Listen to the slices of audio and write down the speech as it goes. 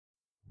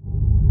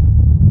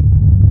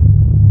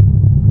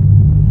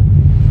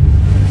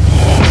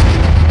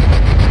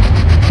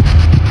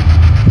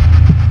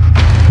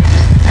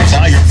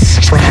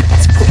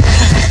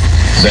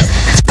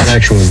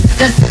actual.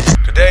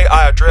 Today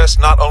I address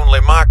not only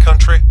my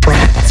country,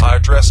 I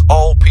address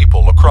all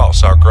people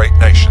across our great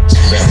nations.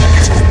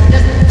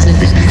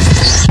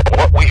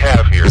 What we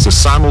have here is a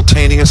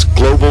simultaneous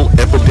global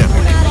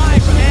epidemic.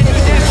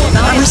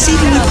 I'm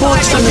receiving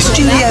reports from the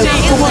studio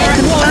for what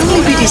can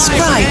only be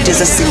described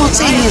as a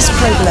simultaneous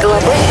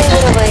global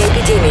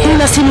epidemic.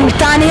 Una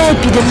simultanea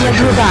epidemia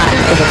globale.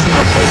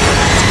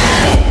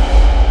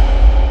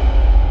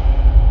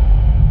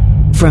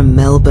 From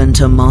Melbourne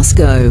to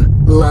Moscow,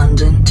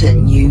 London to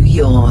New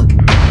York.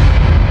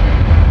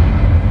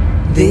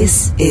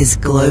 This is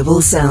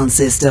Global Sound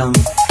System.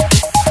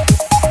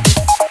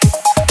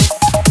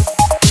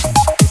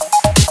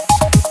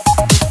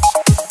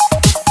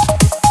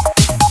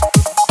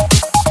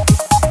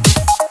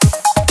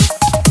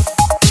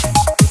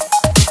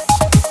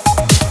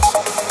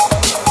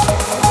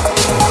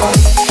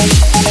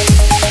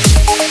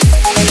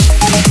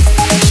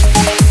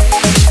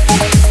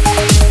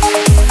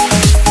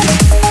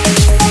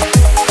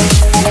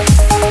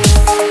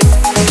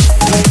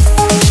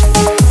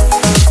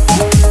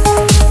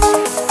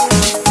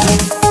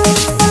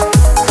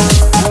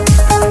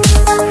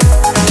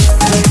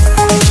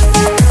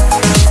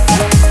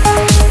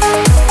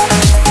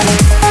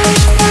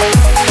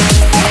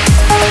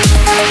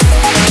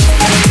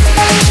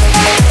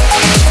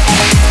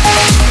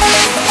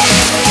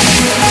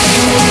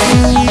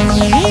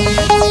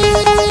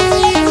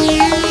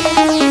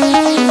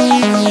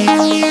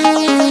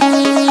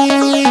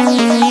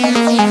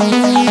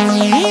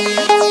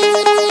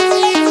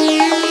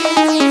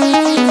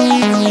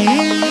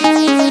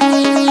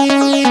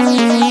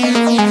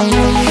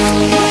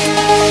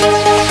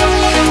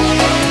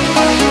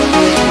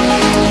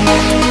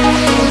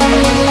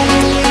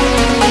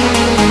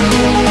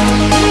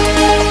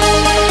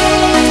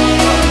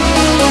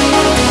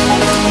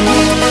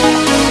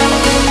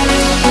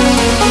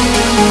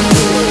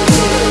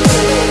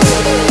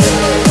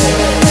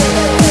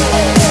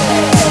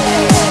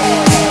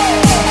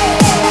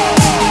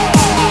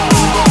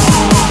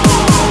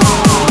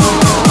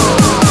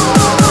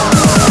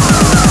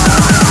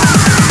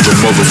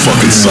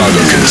 Motherfucking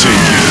saga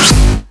continues.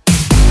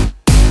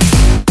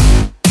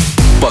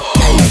 But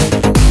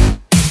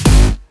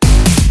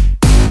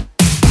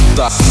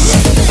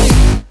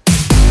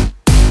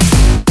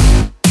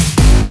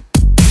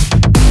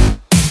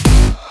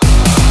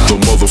the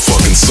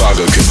motherfucking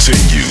saga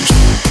continues.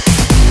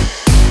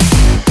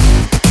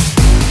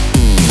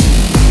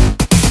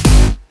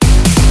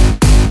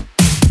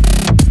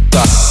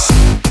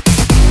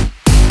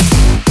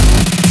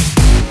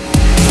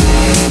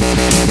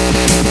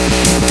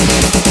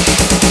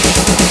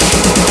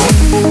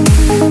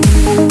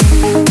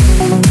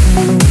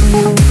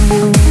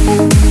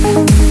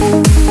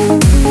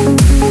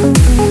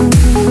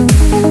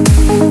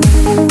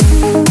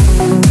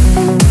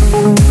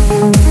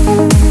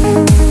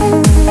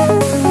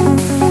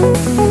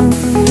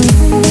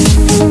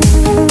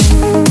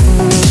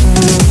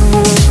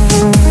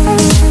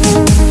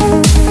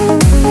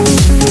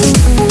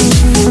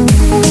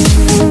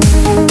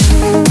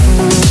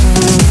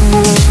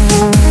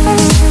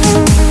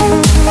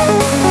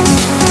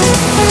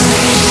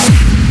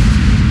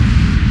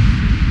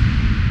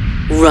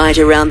 Right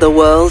around the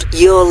world,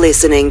 you're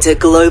listening to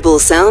Global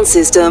Sound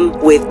System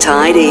with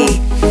Tidy.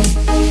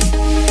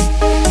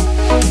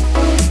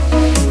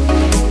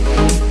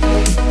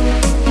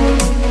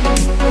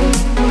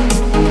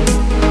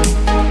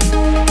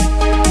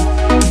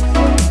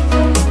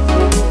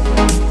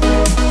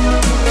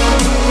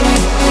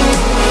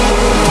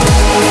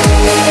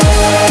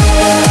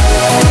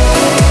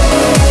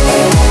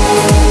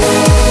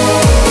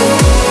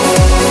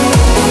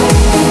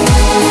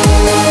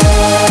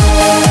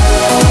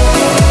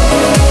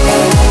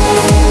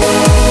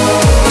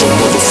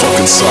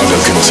 Saga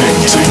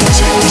continues.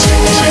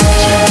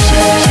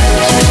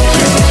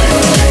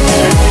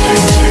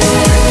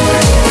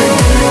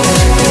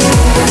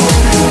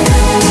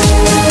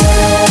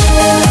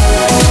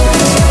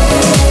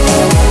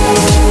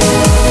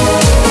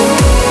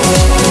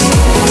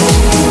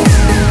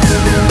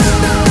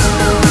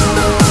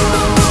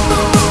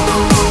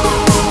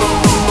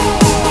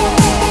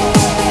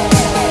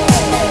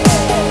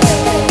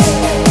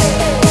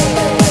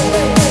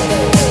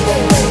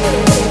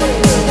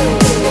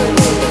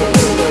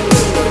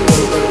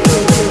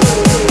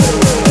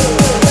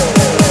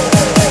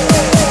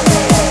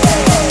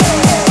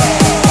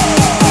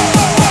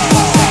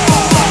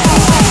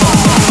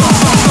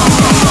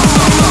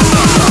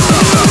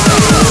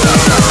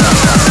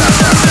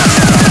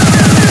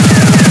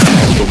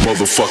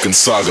 Motherfucking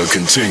saga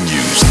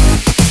continues.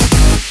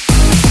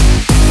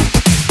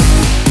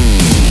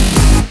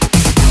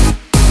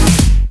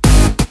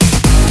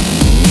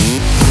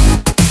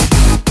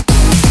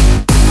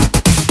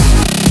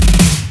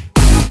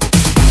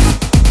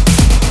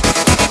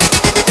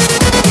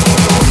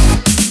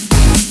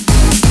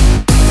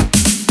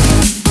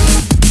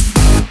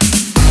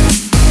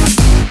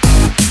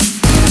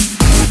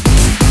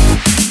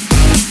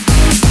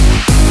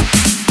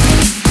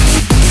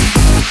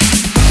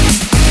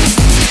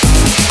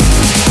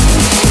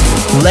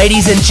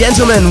 Ladies and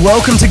gentlemen,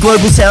 welcome to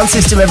Global Sound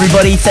System,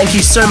 everybody. Thank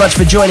you so much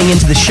for joining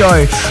into the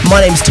show.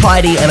 My name's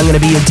Tidy, and I'm going to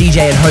be your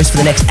DJ and host for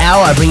the next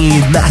hour, bringing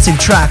you massive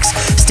tracks,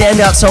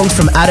 standout songs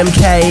from Adam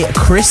K,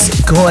 Chris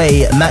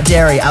Goy, Matt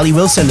Derry, Ali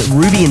Wilson,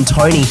 Ruby and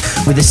Tony,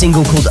 with a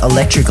single called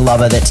Electric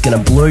Lover that's going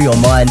to blow your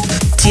mind.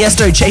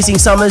 Tiesto, Chasing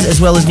Summers,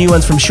 as well as new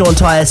ones from Sean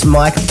Tyas,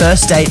 Mike,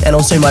 First Date, and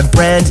also my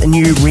brand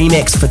new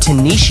remix for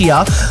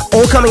Tanisha,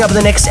 all coming up in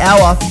the next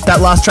hour.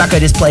 That last track I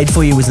just played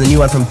for you was the new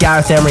one from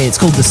Gareth Emery. It's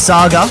called The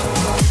Saga.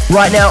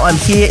 Right now I'm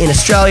here in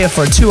Australia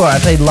for a tour. I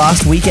played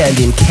last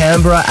weekend in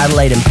Canberra,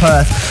 Adelaide and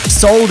Perth.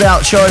 Sold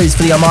out shows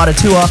for the Armada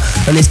tour,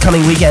 and this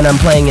coming weekend I'm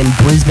playing in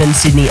Brisbane,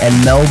 Sydney and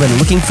Melbourne.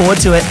 Looking forward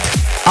to it.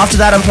 After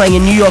that, I'm playing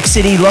in New York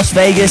City, Las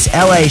Vegas,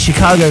 LA,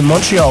 Chicago,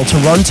 Montreal,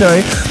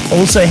 Toronto.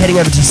 Also heading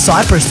over to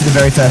Cyprus for the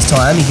very first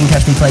time. You can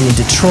catch me playing in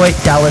Detroit,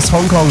 Dallas,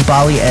 Hong Kong,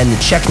 Bali and the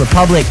Czech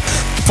Republic.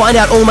 Find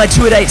out all my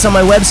tour dates on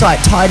my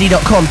website,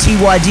 tidy.com,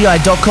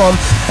 tydi.com.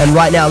 And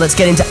right now, let's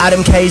get into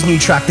Adam K's new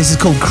track. This is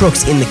called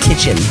Crooks in the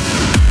Kitchen.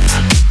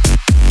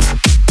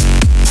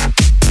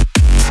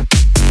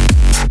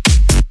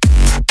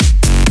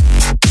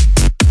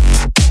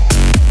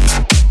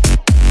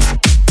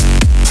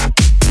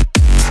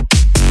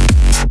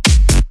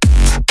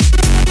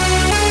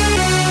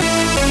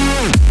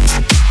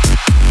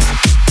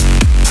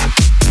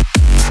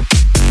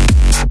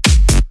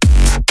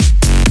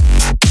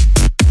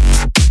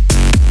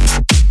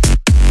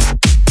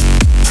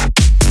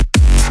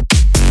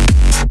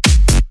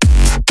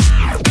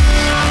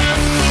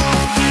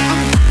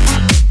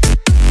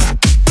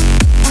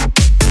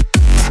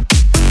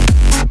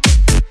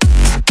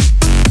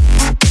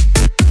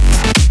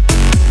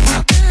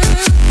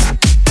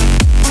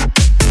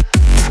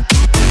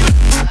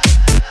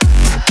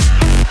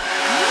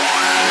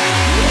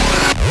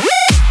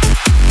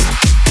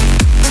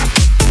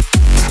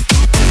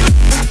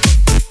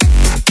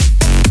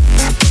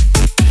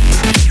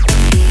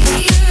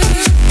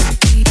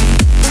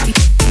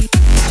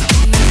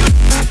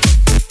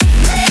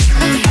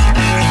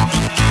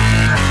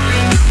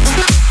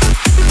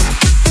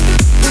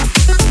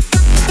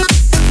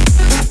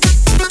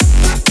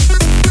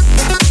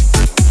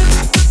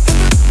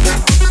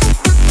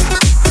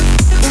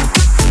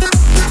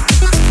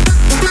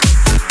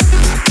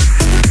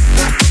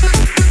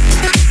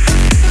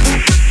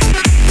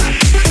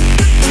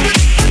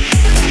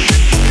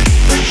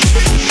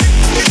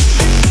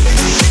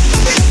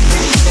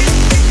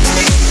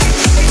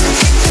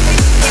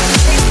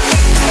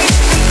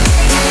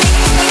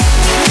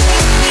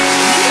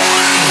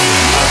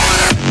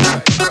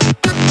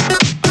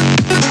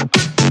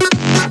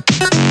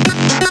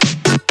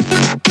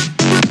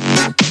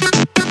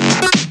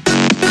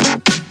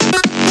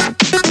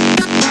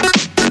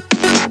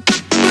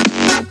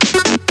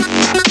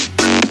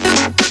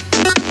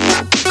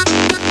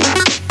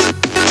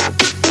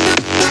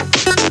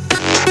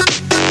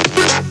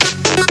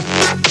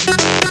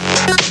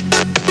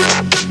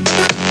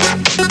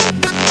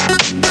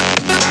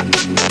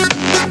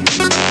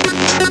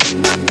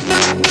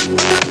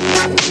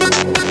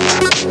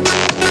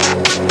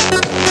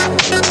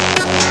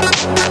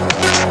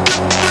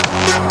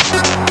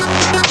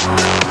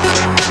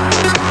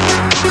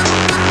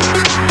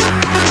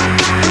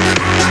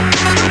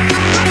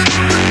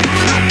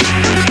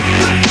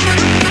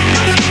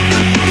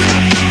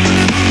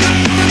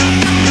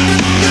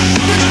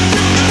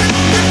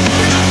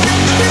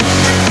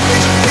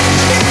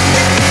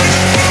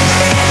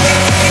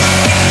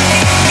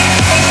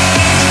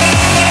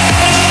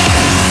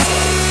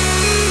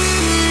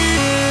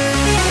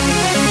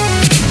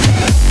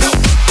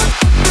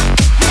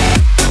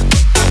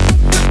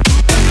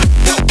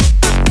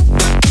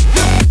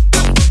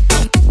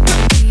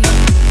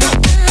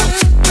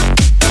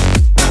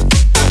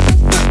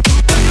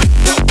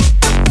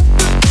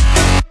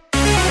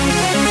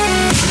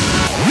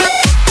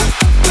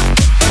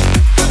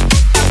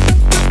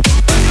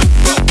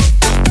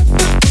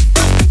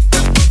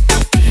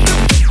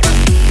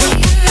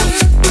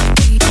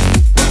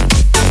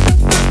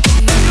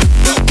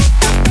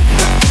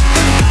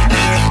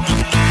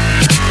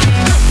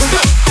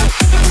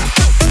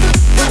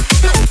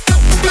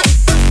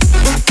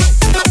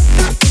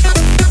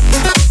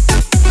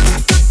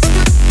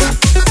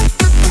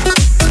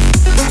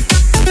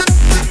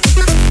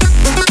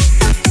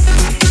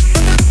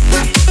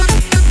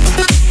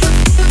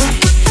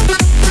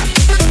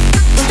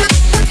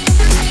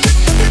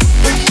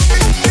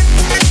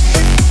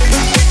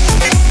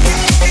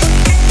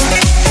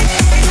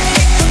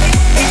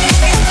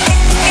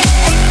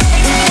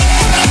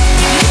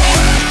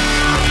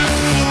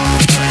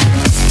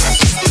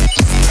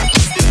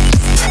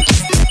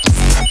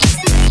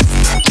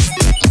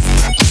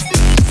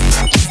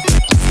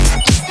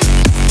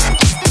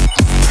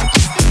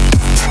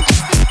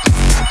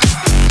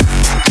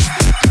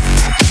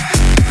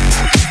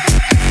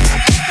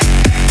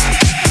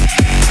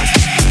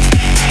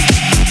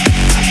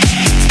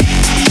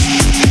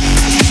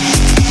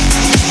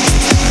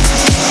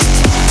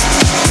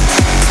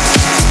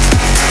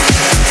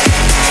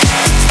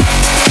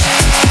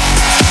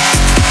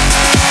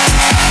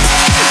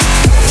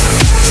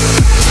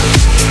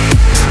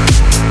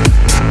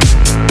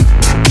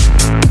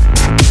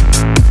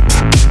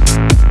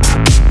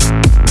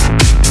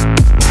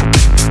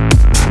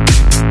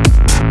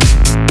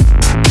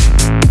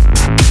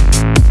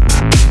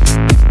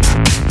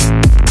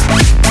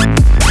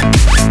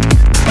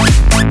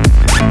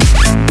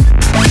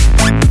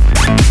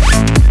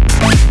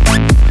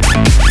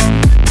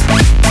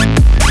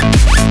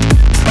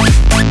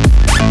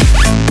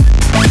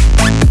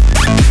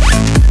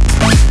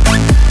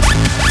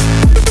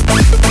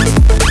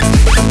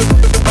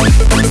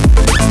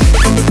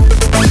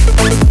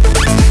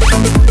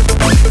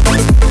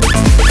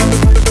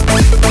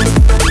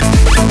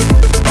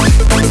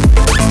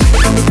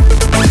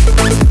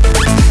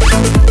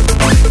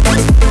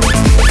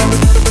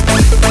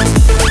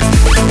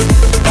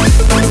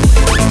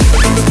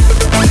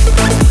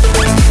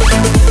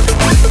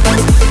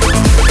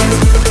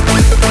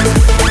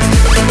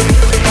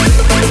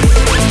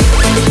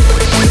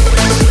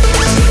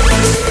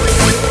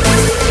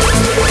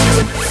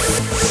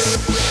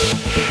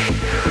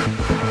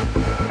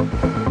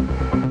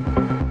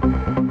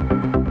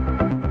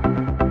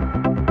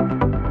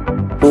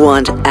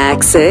 Want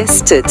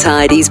access to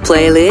Tidy's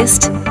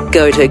playlist?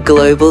 Go to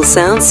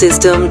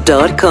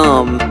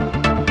globalsoundsystem.com.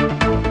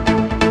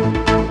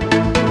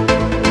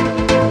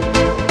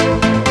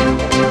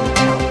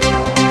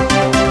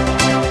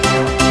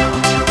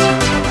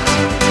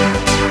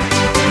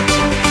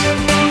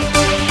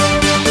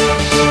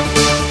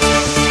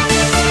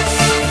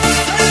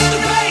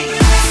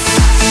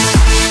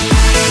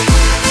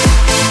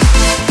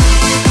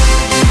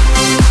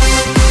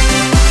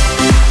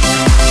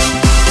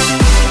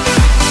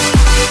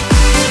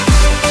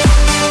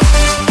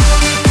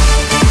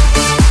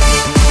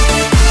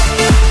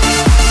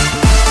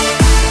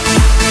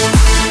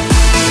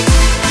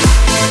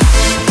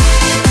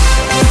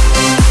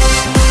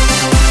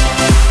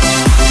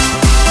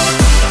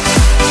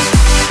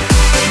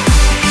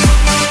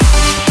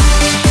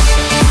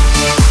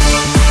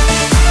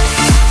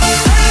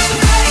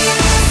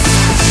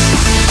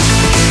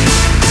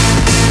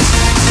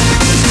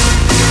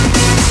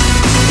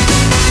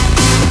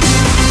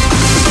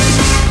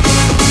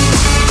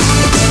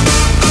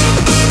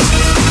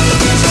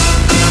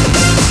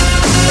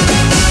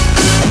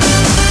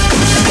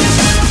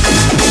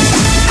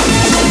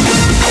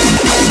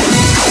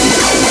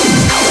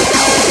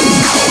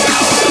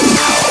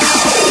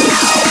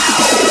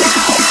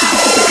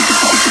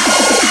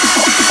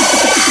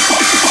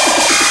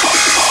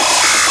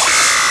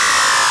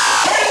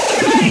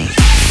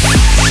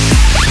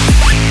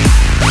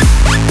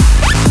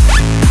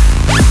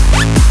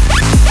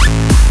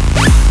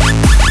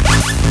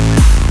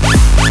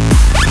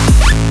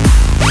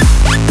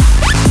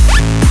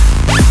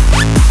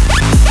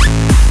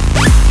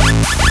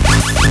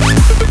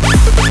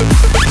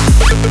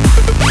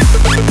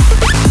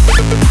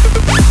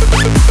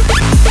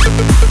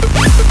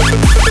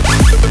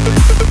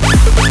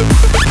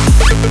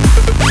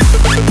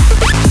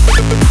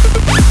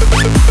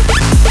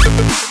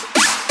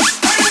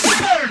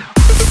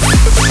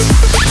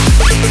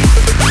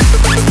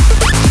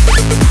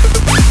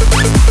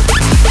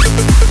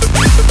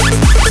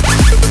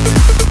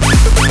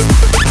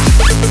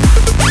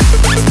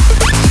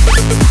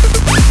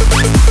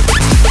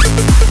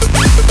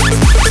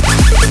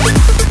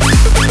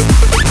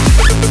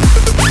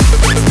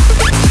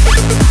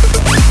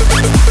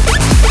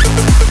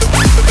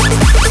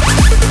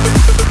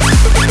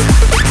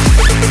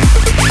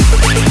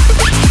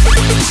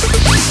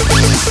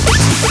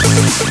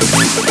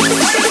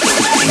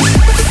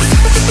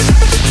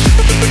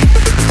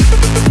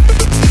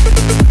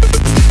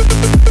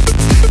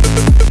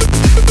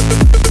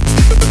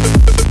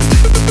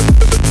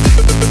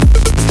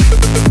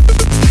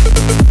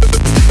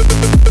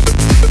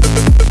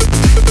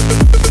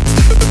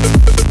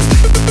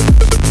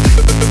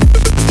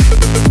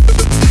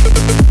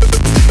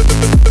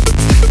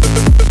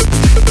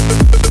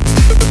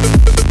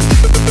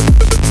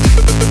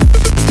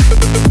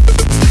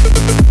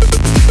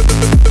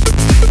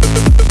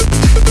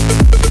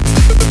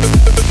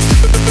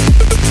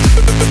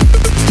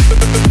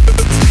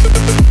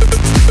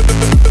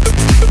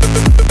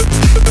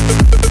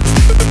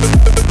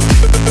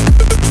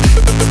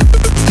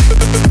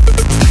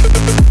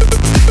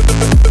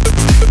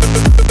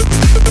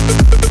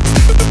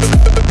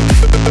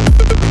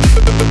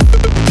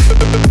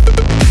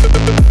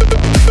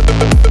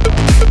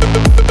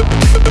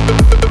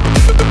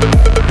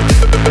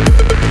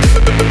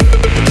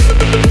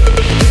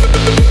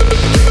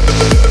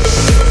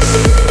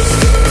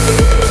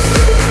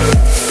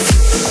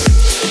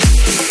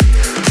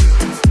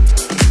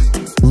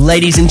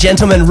 Ladies and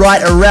gentlemen,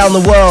 right around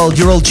the world,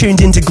 you're all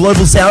tuned into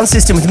Global Sound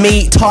System with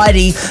me,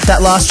 Tidy.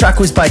 That last track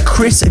was by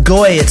Chris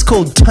Goy. It's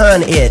called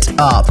Turn It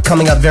Up.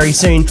 Coming up very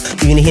soon,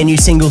 you're going to hear new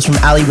singles from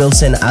Ali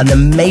Wilson, an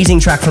amazing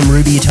track from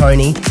Ruby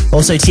Tony,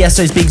 also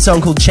Tiesto's big song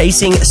called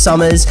Chasing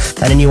Summers,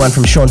 and a new one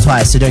from Sean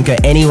Tice, so don't go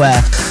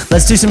anywhere.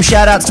 Let's do some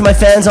shout outs to my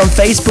fans on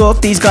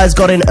Facebook. These guys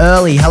got in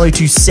early. Hello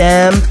to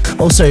Sam,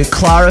 also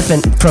Clara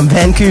from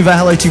Vancouver.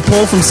 Hello to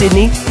Paul from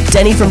Sydney,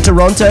 Denny from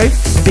Toronto.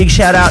 Big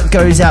shout out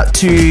goes out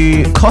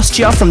to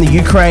Kostya from the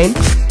Ukraine,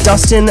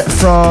 Dustin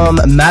from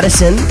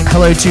Madison.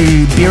 Hello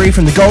to Beery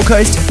from the Gold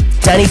Coast,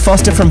 Danny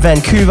Foster from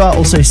Vancouver,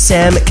 also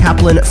Sam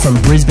Kaplan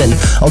from Brisbane.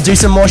 I'll do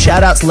some more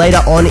shout outs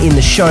later on in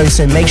the show,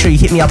 so make sure you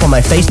hit me up on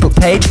my Facebook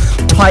page,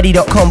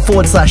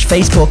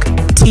 tidy.com/Facebook,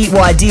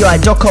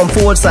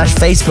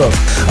 tydi.com/Facebook.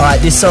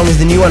 Alright, this song is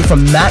the new one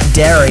from Matt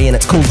Derry and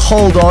it's called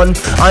Hold On.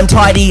 I'm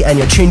Tidy and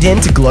you're tuned in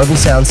to Global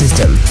Sound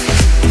System.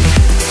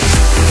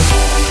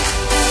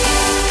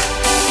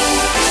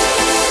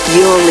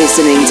 You're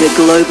listening to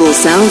Global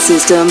Sound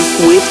System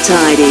with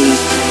Tidy.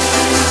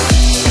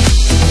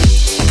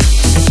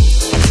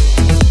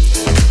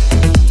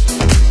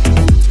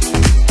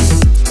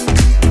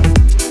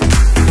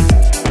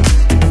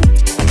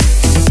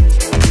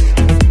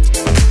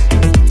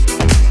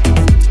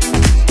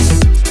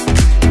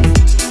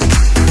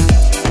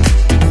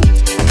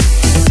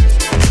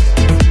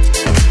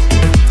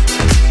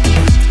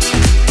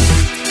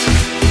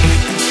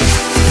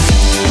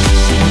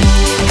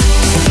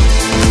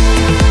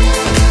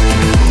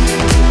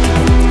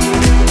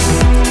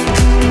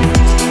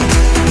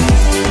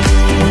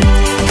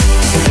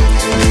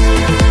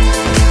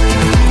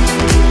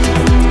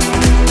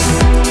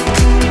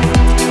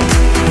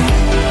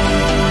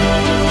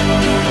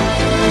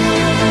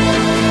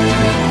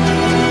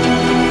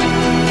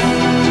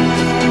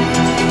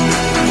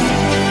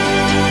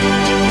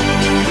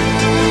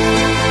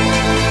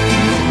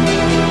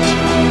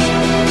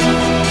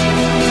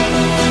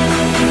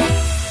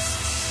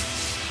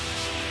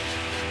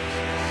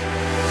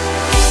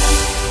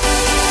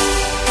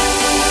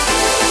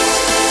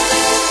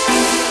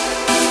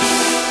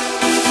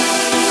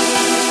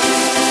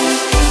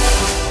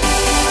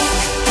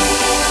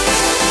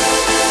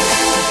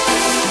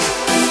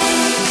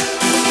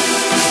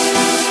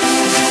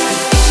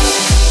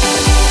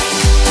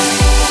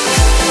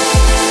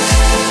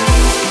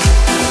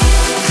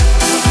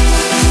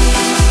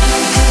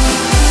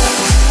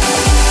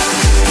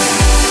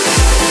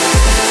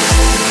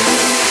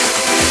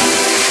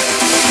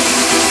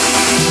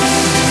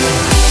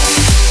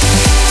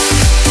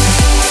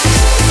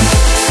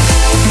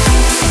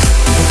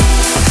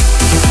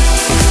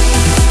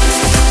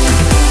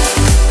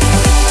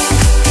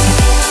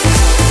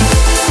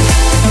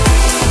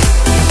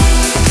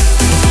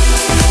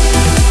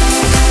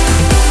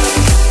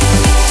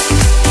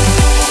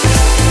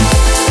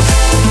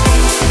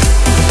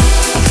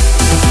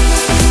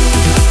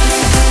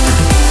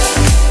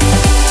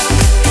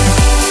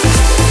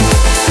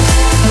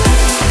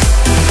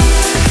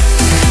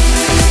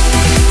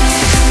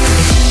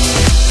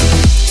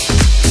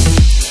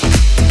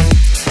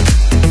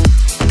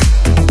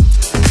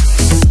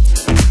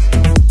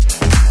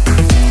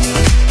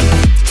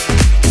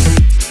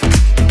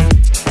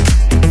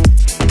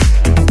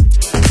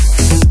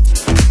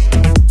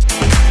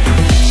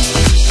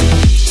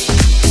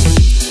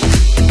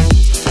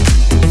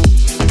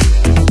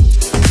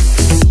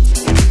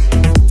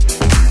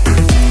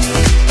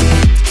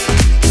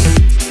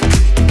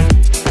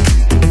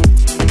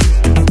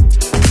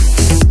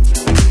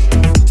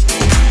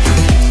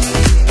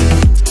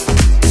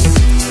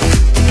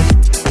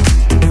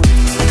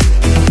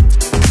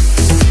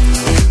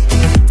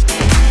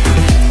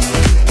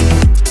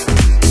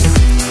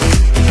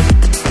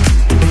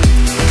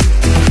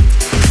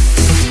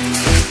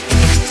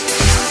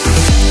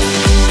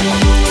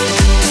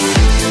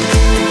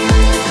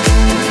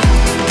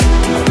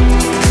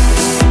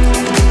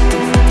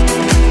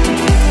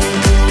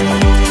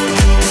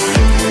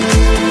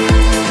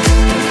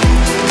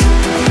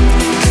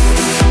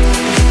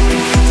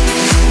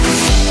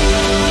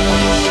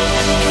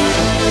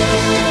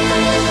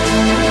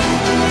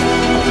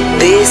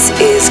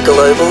 is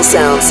Global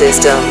Sound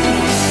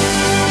System.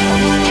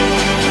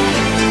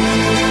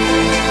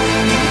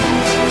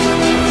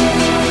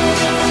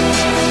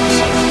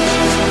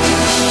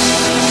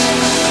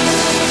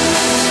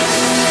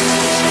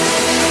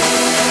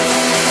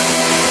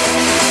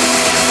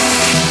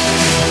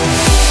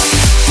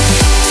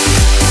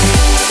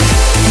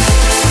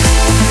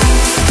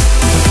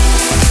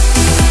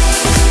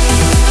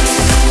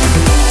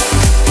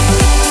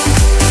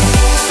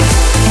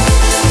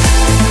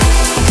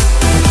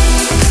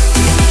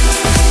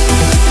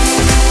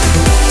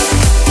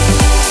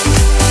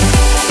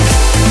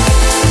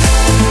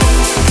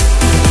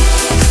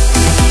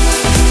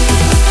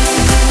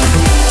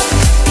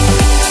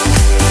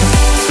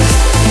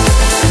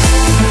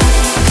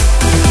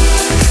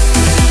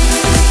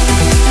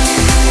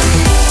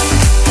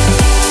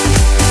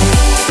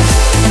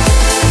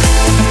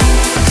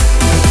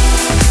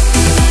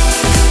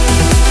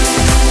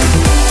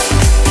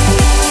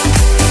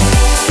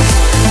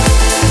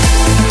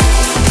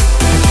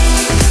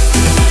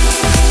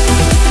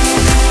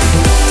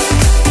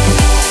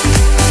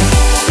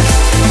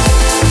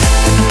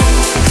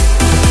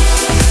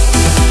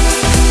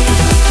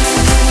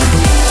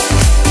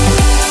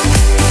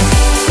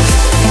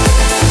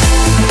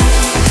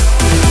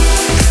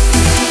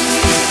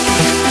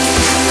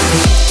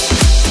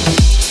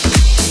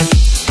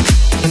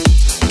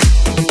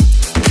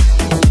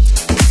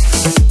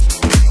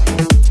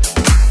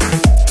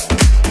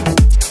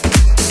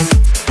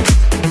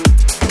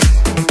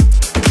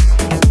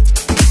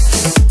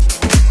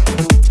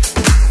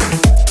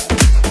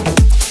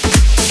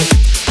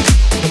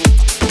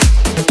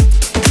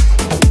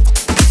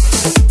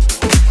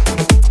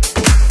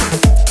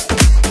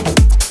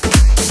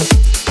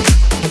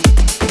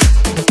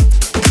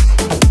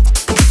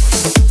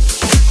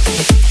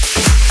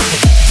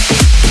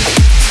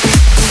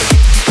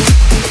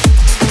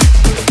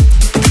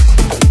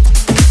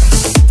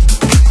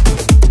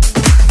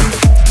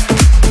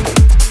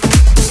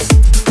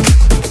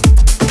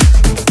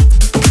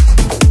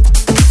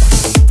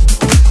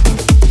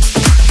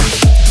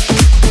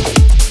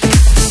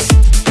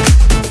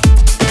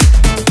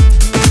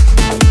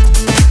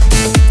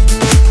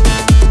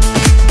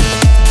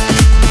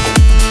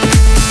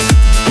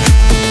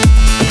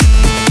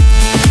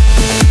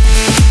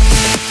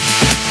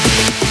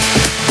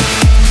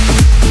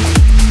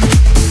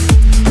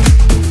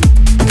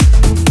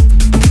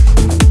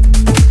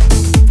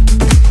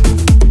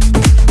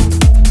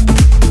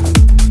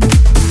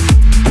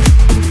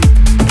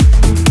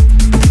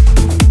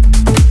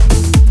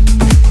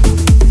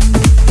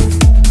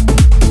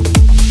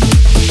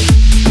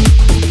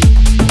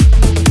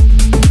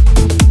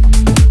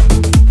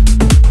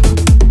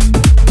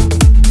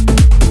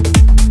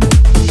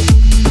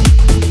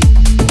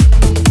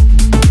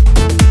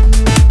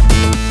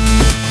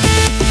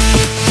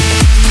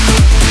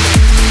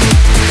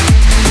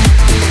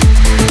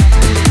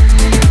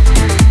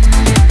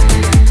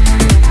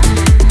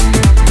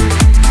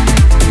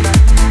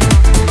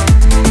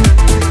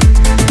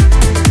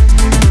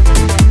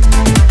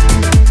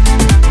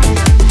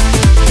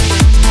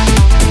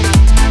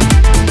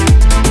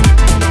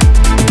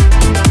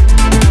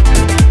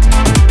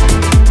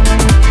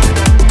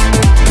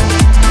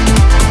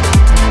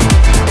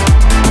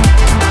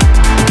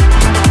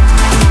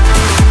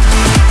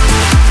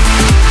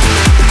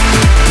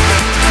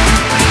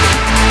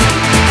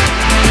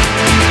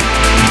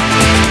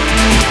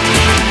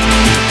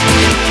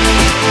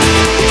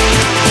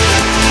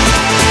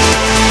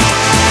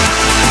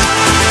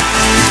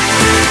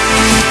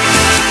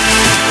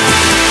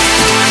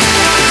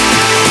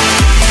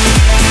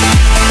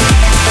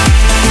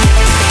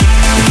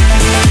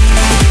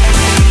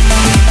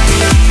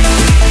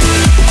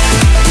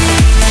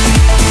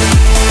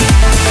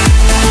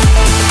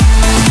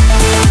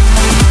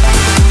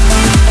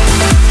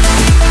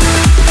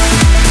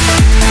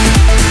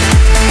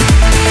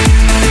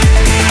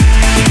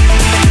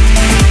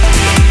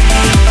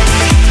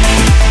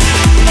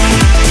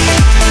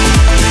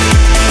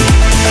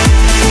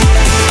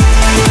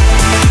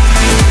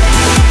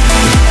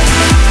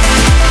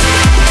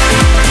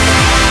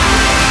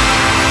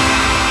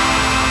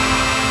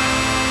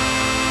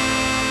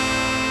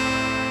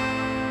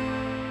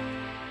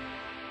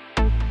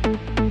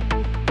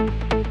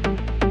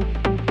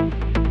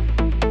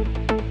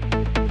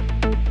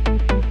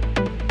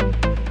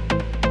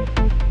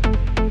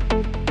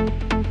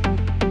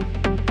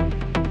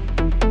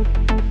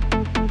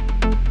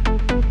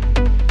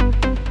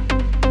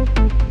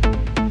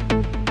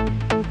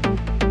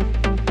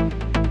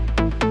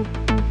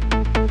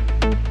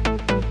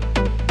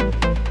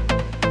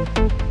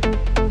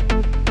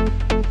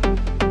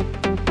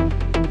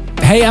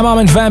 Hey, I'm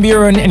Armin van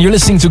Buuren and you're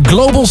listening to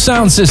Global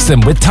Sound System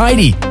with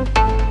Tidy.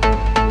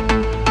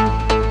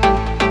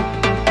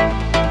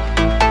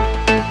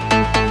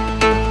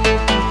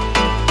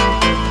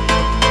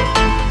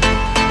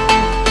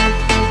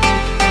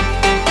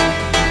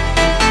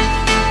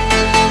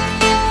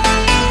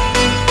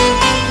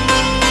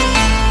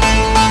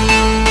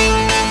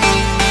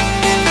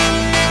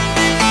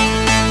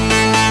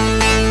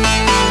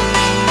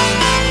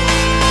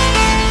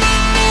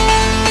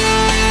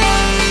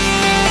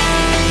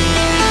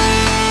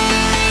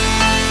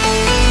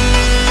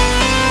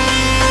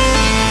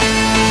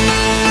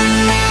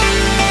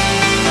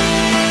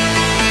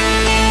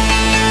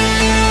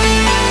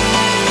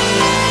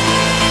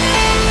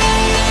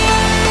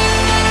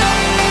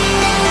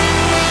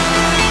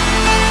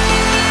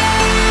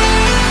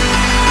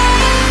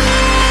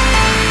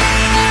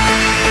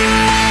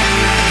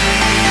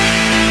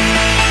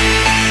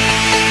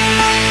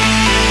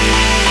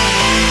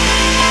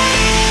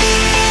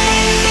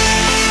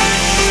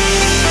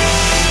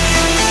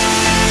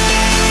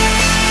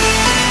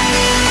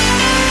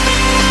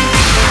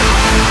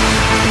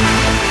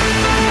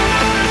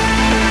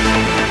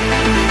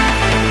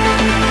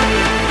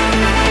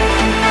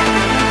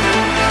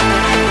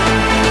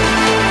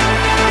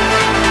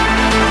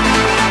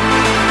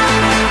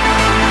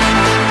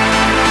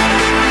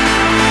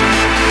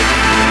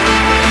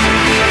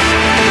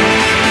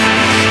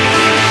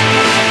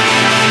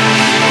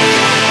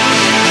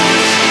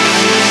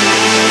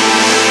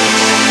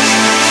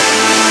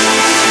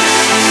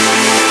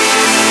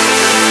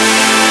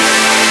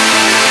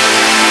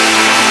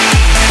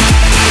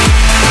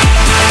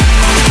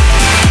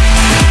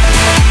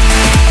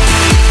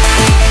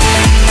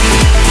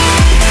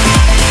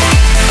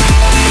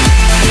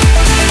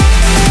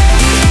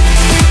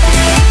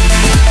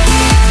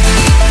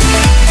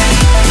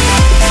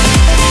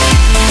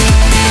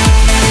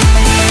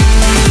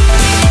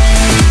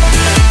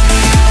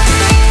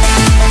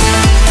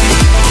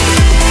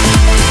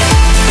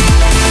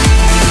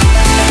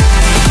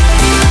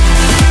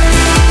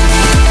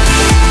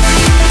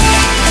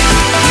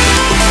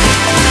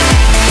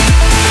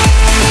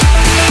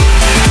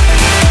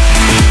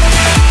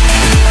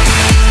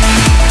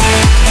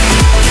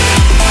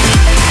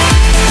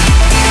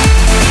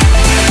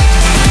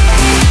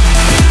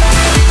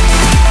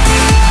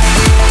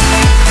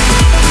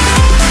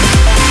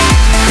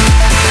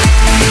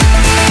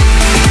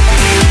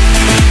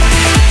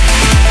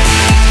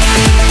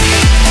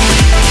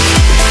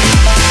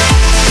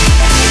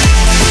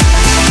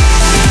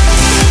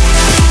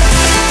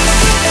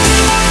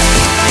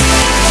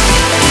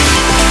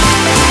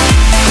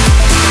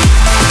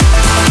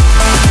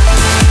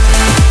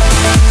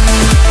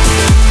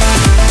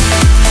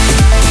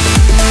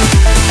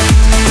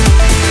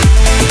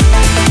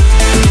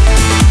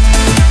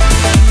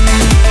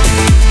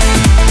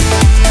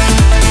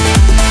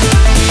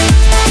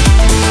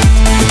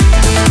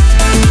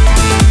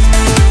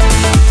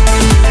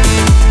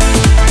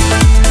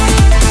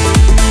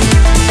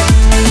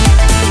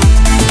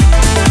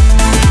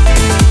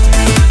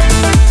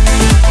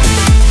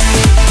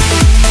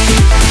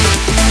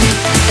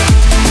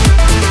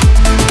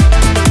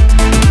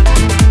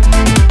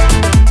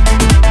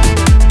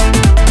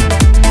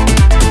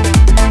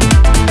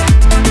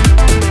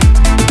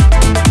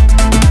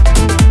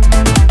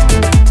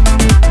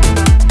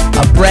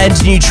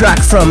 new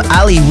track from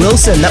Ali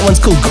Wilson. That one's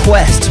called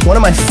Quest. One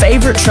of my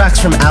favorite tracks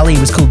from Ali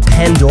was called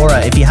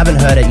Pandora. If you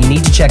haven't heard it, you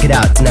need to check it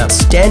out. It's an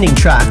outstanding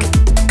track.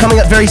 Coming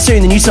up very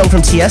soon, the new song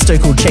from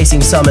Tiesto called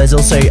Chasing Summer is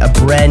also a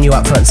brand new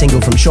upfront single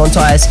from Sean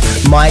Tyas,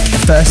 Mike,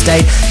 First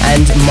Date,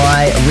 and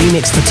my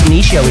remix for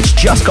Tanisha, which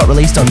just got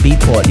released on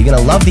Beatport. You're going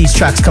to love these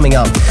tracks coming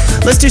up.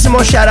 Let's do some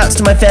more shout-outs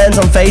to my fans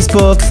on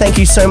Facebook. Thank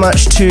you so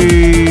much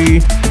to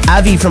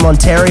Avi from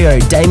Ontario,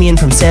 Damien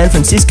from San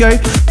Francisco,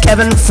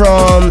 Kevin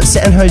from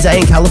San Jose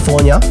in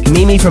California,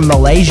 Mimi from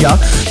Malaysia,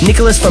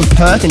 Nicholas from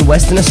Perth in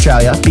Western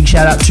Australia. Big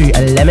shout-out to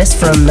Lemis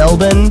from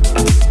Melbourne.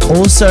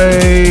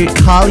 Also,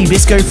 Carly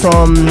Bisco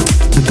from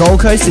the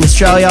Gold Coast in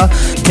Australia,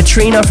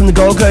 Katrina from the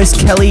Gold Coast,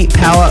 Kelly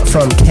Power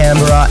from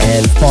Canberra,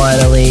 and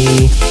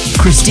finally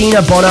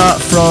Christina Bonner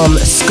from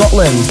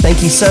Scotland.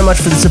 Thank you so much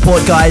for the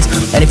support, guys.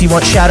 And if you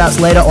want shout-outs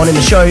later on in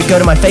the show, go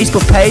to my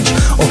Facebook page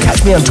or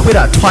catch me on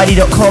Twitter,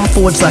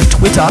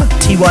 tidy.com/Twitter,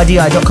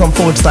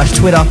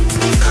 tydi.com/Twitter.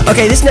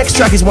 Okay, this next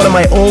track is one of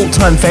my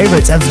all-time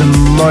favorites at the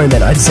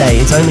moment, I'd say.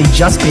 It's only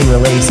just been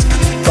released,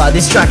 but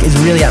this track is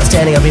really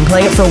outstanding. I've been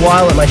playing it for a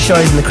while at my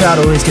shows and the crowd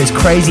always goes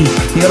crazy.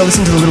 You gotta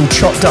listen to the little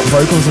chopped up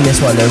vocals in this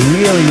one. They're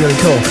really, really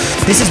cool.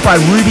 This is by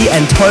Ruby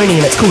and Tony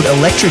and it's called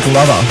Electric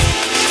Lover.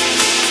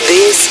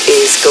 This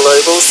is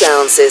Global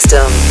Sound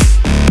System.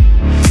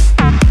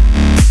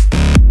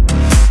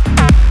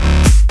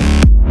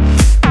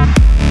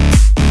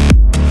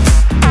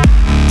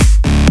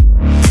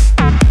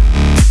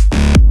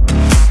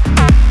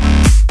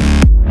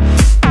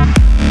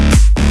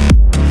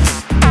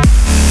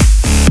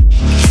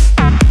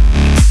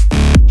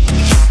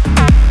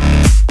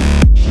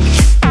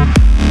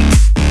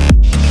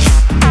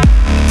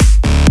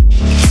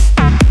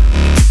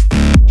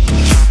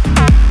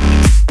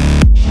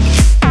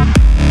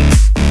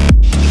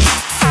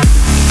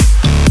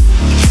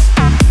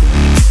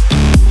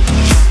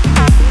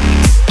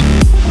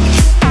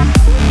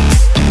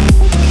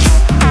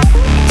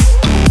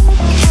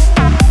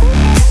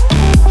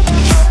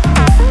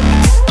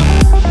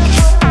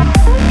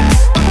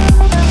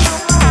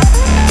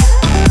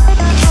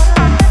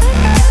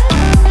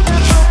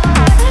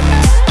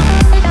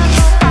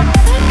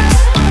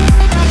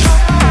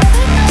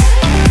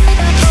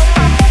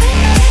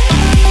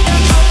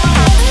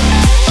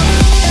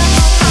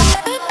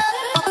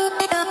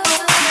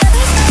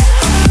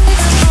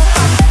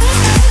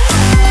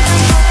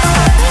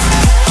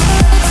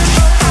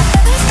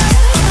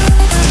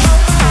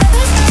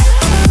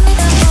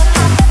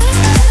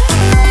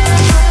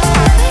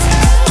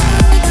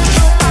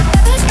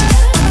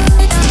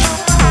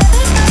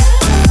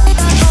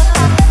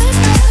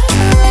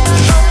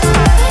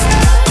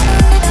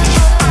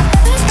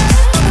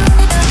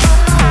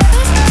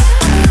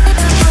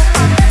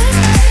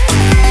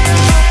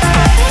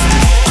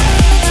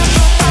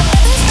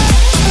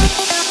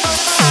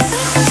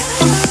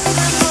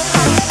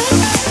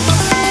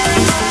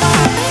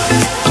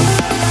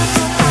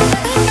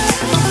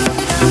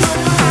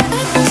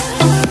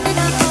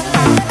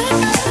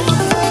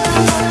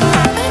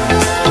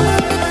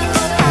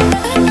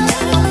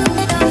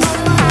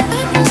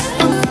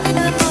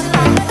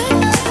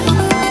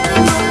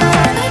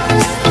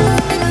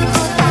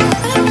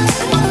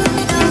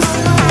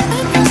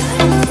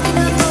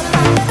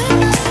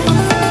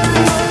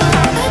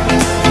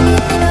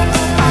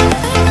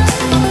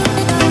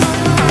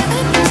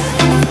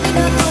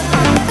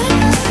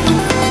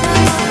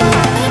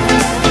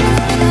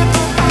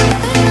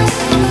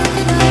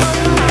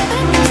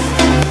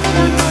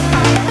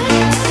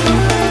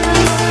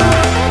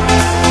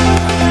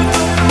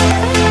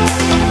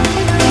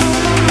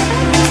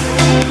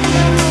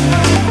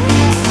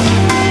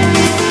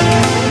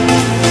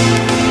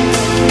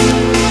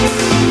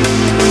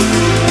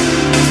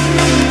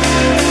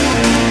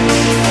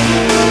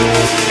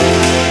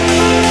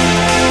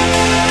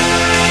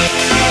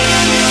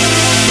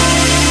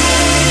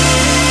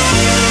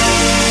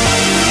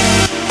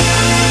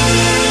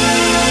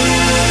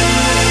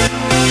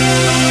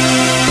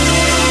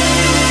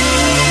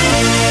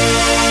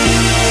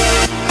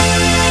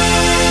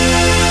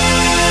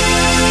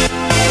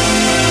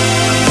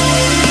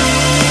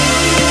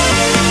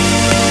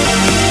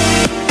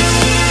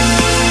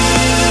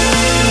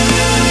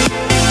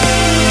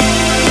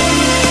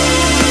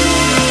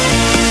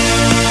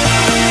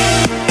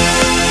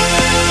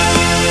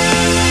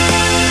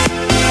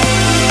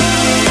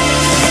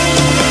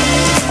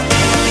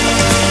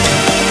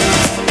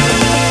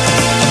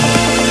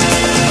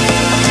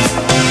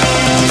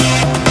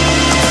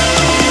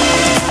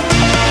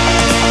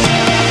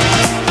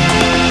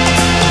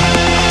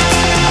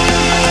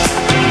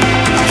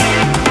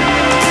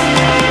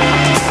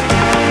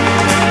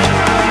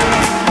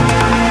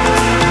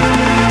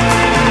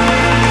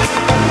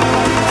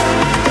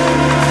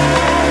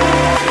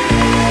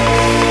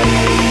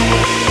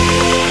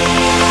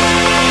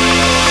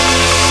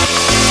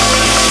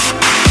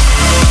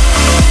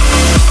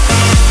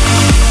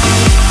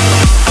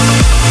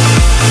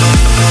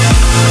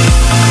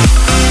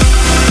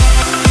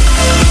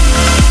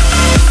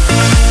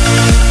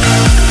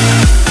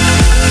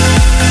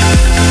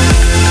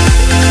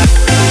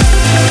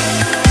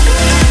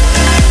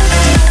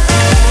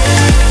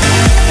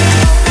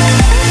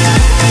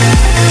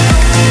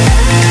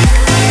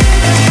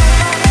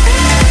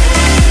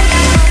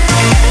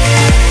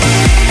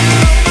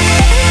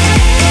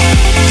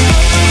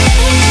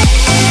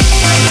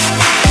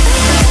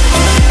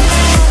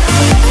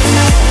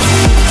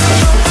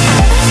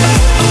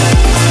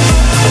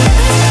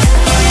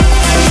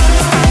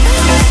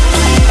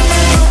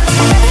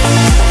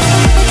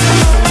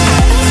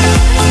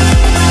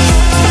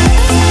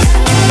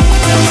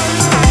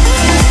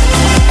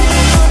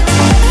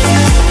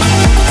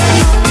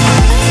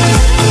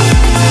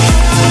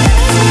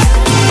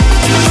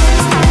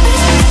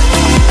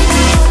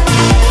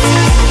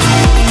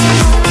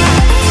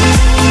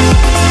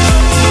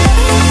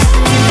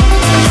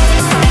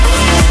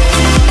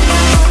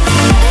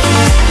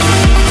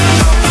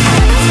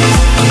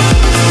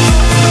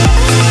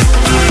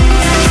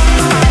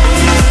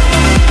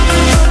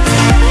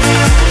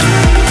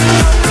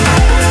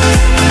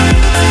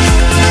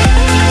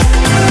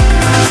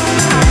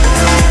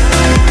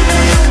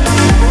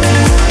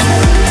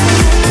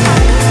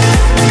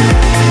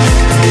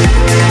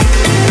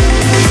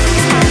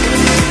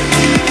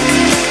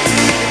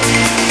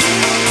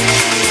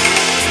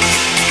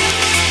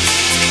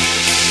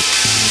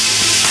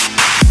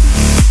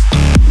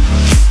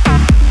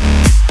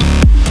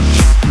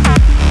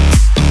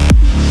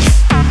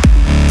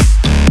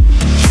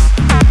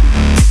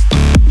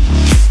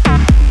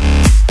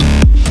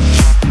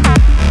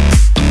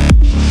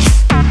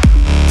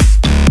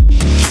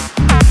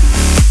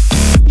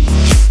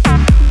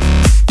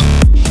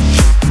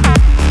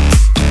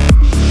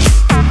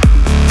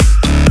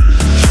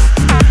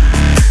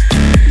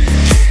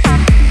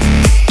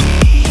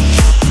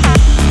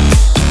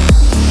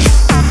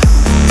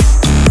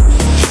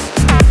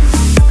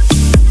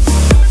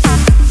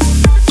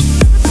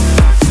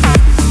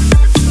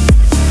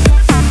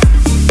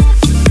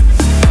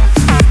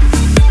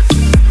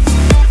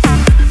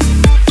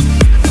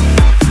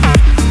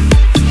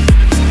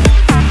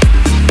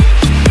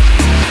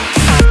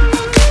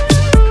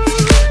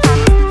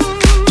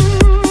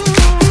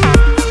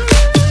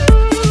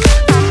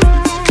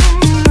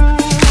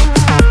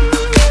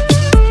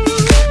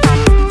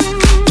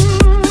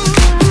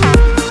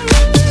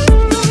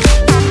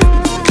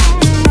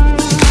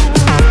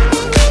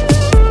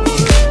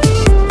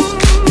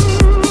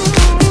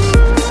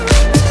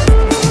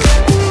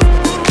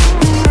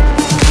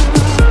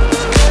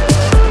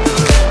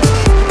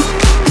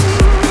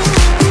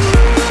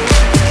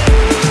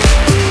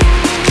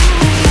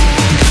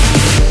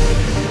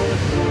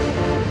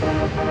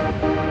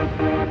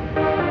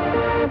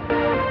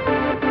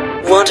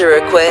 to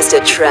request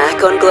a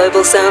track on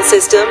Global Sound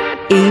System?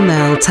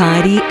 Email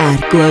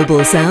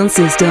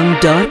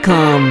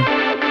tidy@globalsoundsystem.com.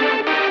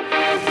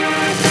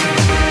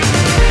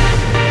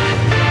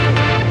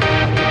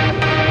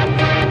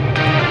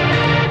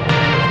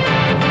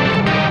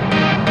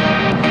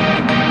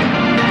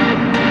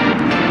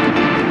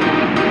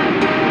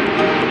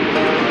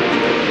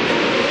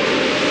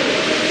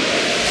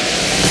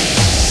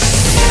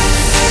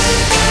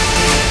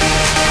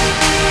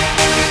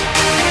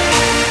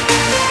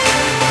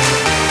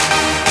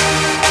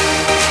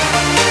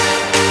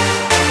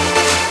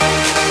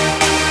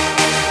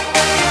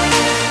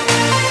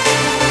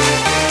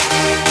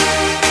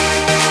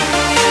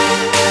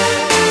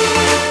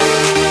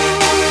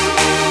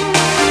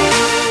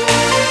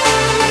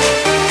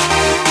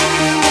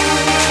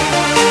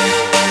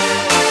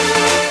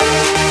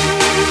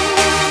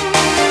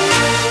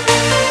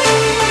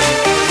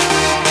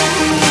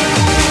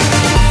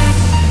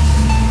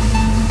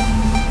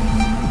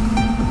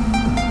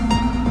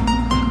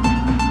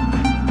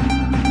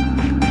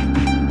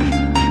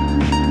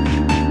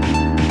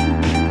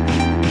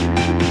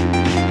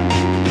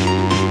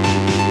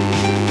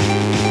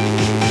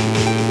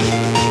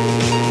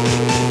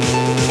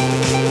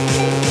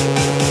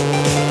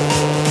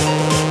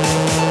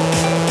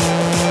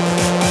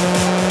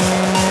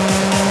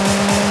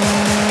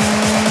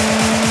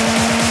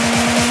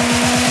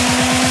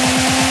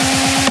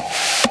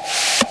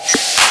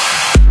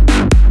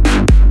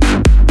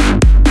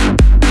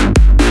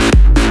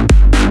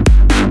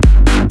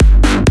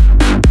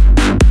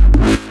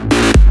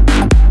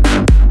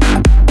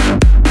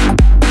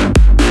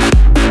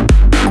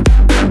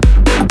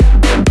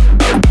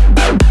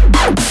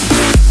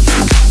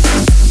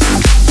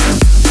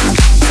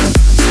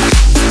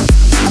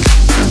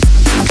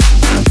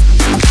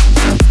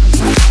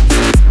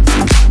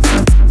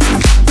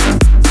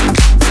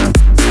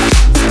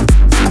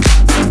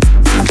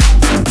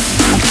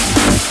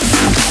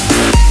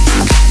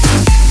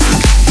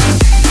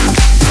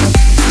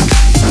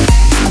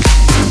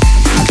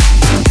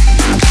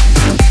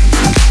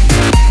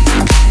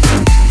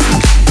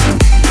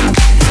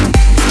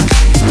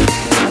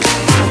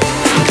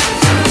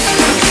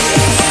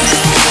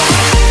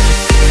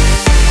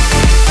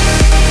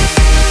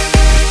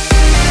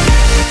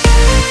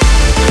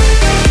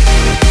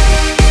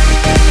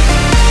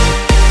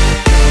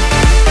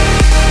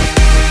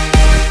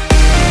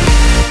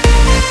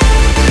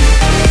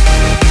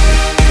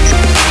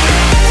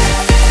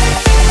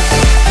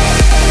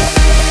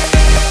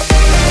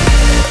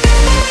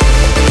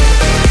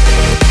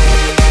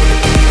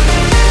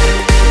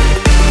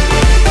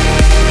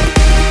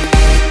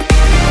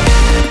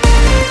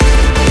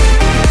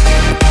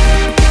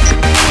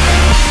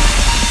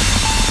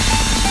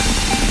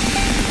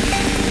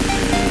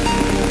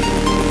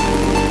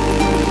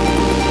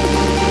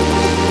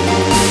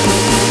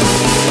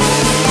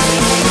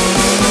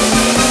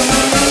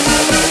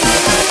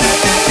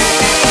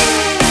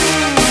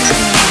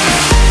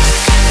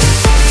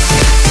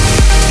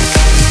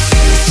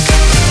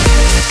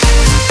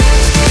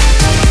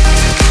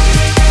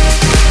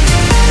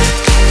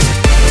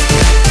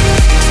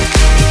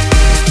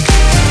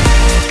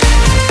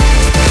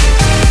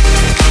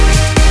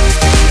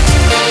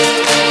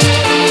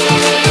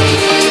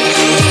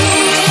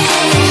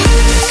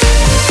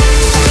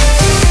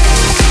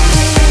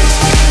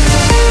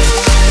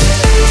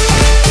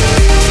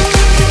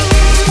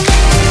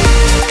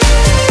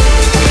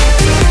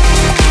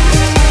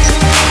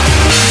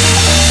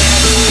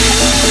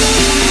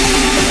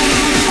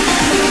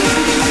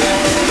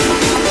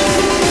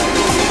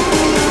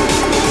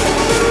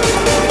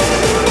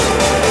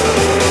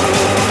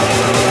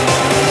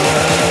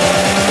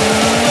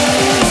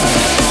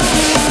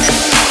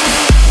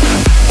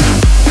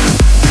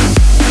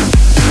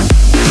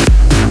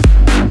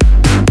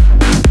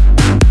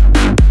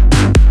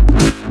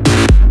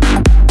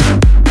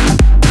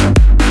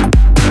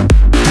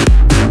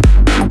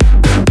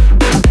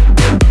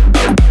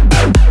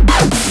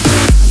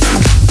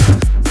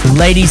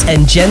 Ladies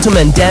and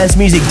gentlemen, dance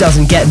music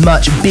doesn't get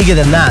much bigger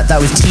than that. That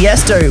was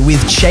Tiesto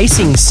with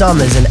Chasing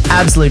Summers, an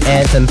absolute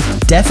anthem.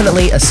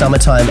 Definitely a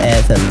summertime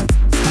anthem.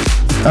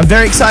 I'm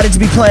very excited to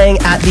be playing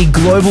at the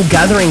Global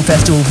Gathering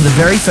Festival for the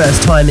very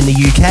first time in the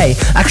UK.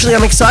 Actually,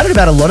 I'm excited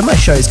about a lot of my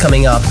shows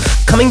coming up.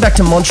 Coming back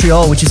to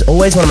Montreal, which is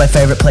always one of my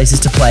favourite places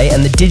to play,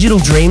 and the Digital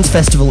Dreams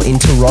Festival in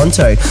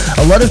Toronto.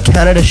 A lot of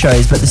Canada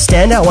shows, but the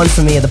standout ones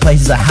for me are the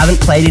places I haven't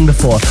played in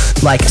before,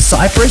 like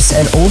Cyprus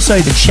and also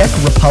the Czech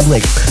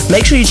Republic.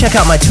 Make sure you check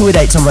out my tour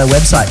dates on my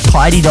website,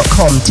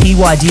 tidy.com,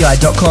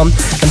 tydi.com,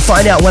 and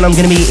find out when I'm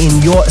going to be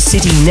in your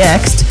city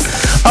next.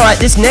 Alright,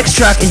 this next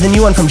track is the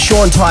new one from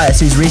Sean Tyas,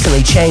 who's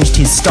recently changed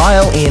his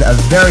style in a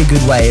very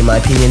good way, in my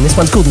opinion. This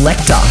one's called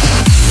Lecter.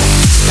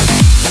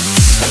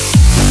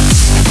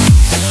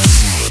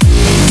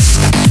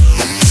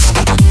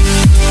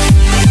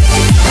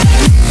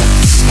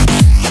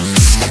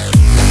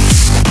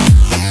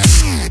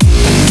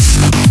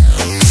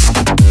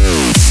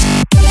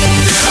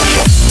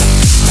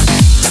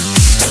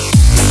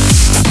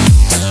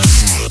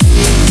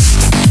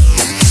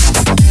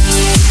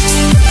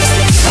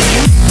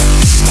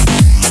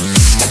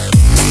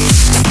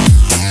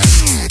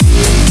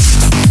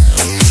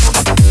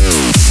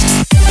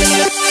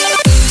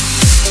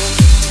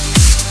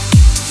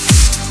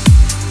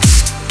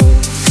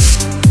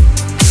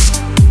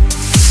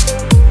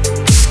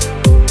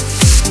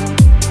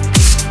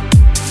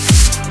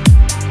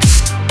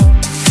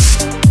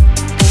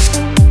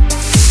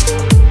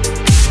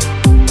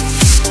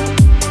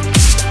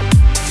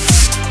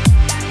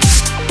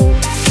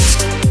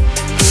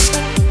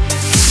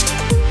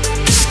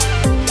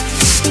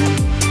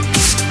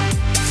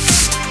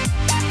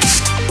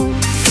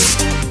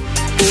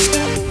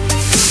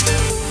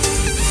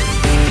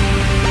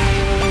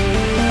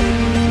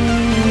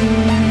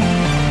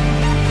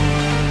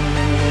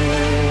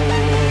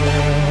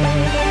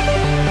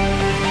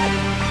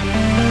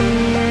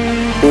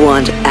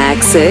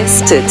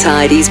 access to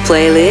Tidy's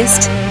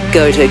playlist?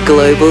 Go to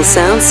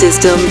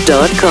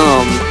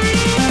globalsoundsystem.com.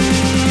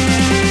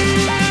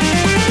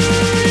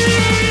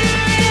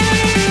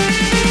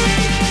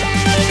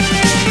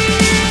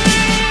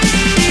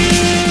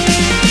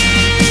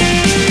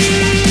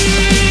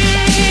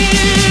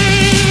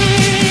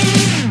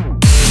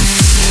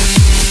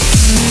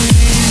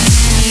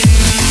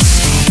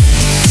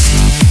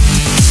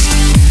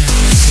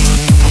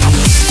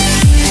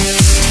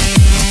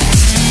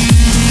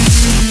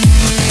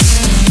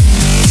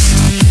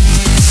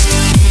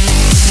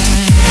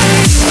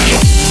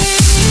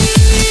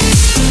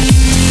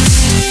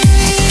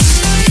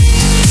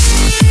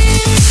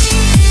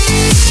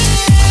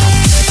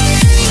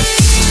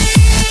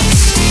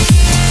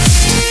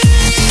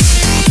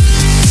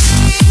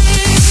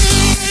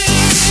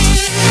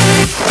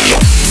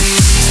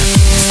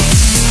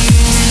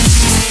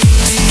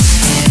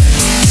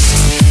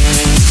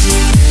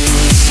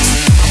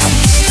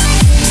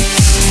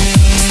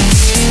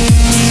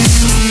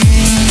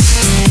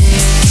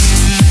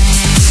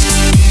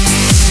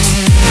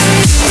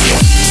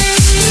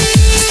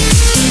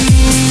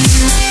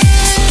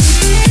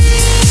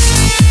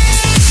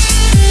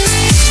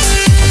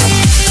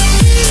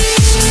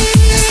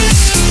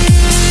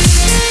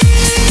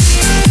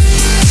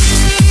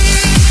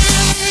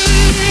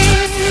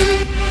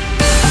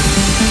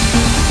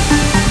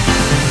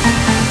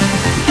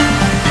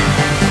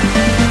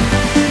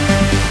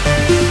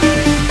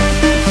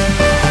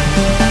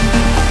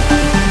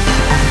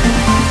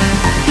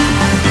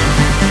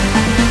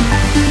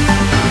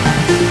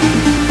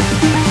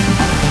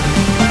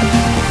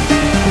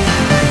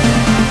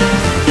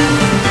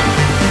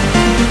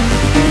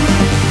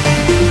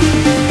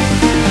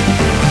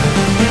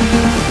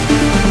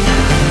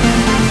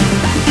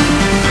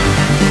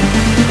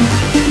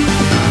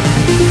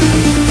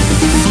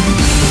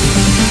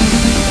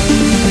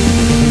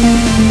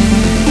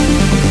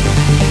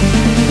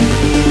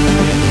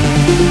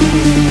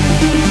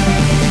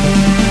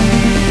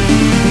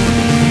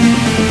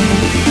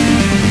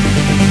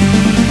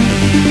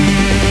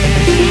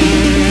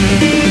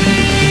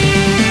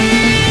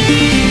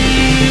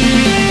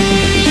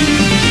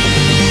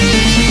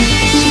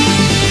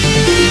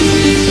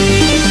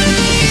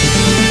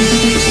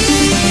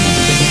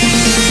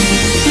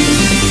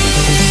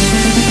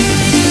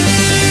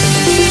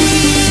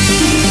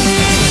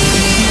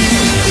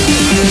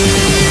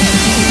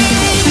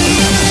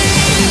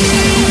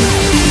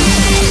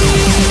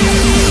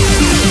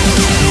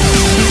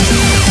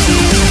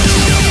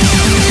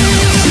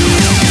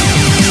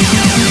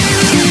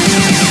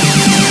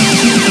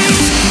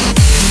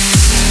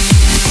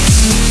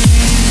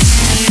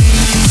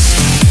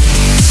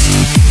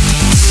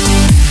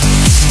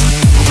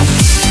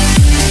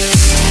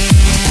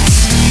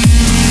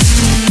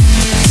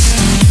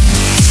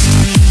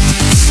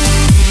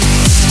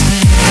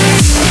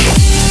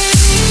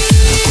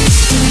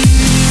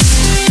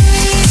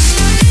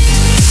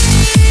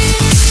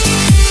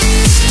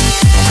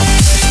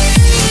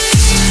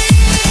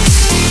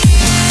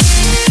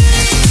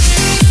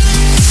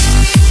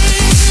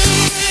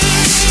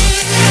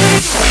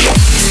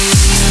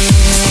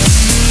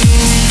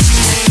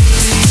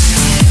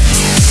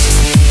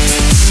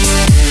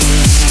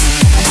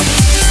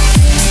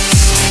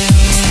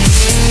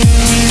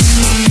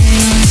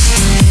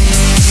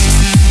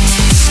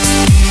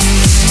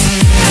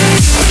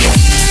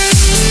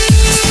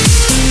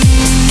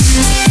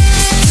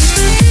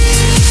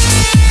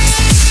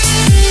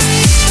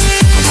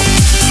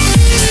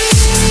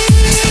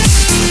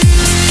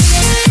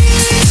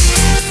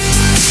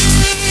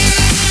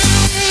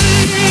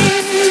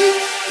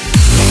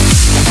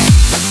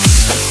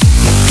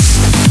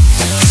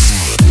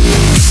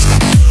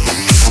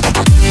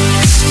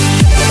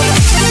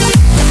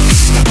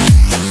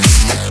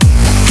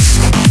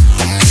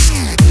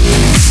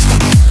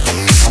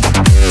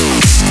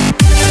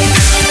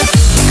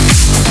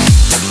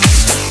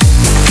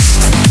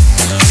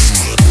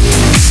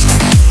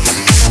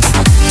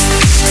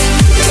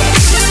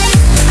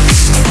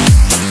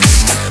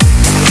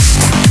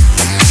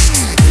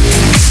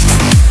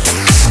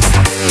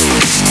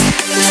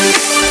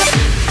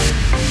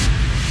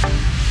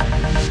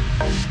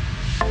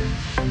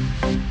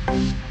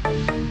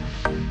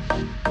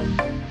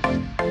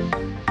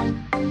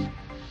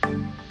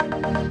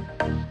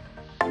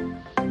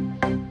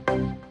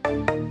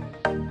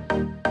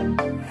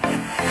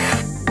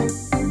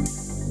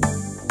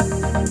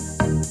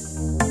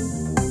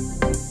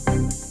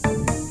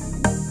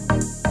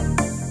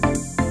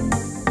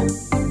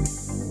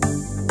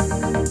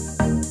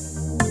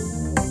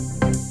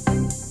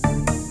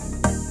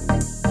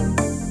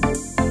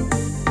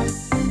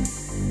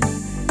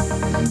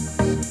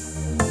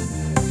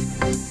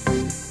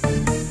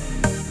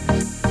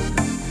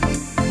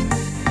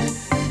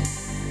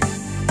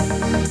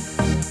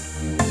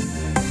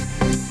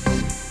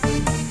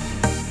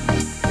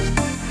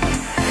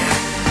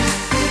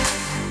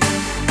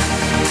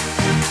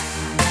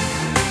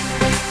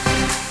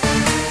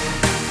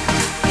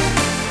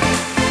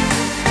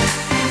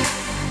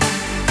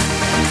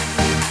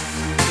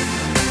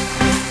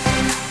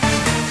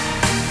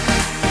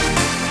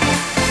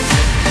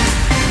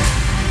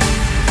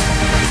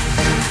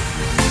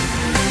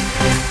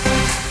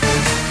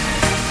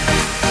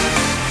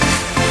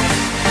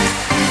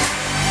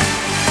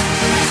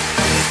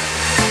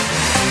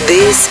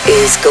 This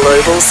is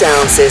Global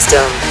Sound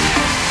System.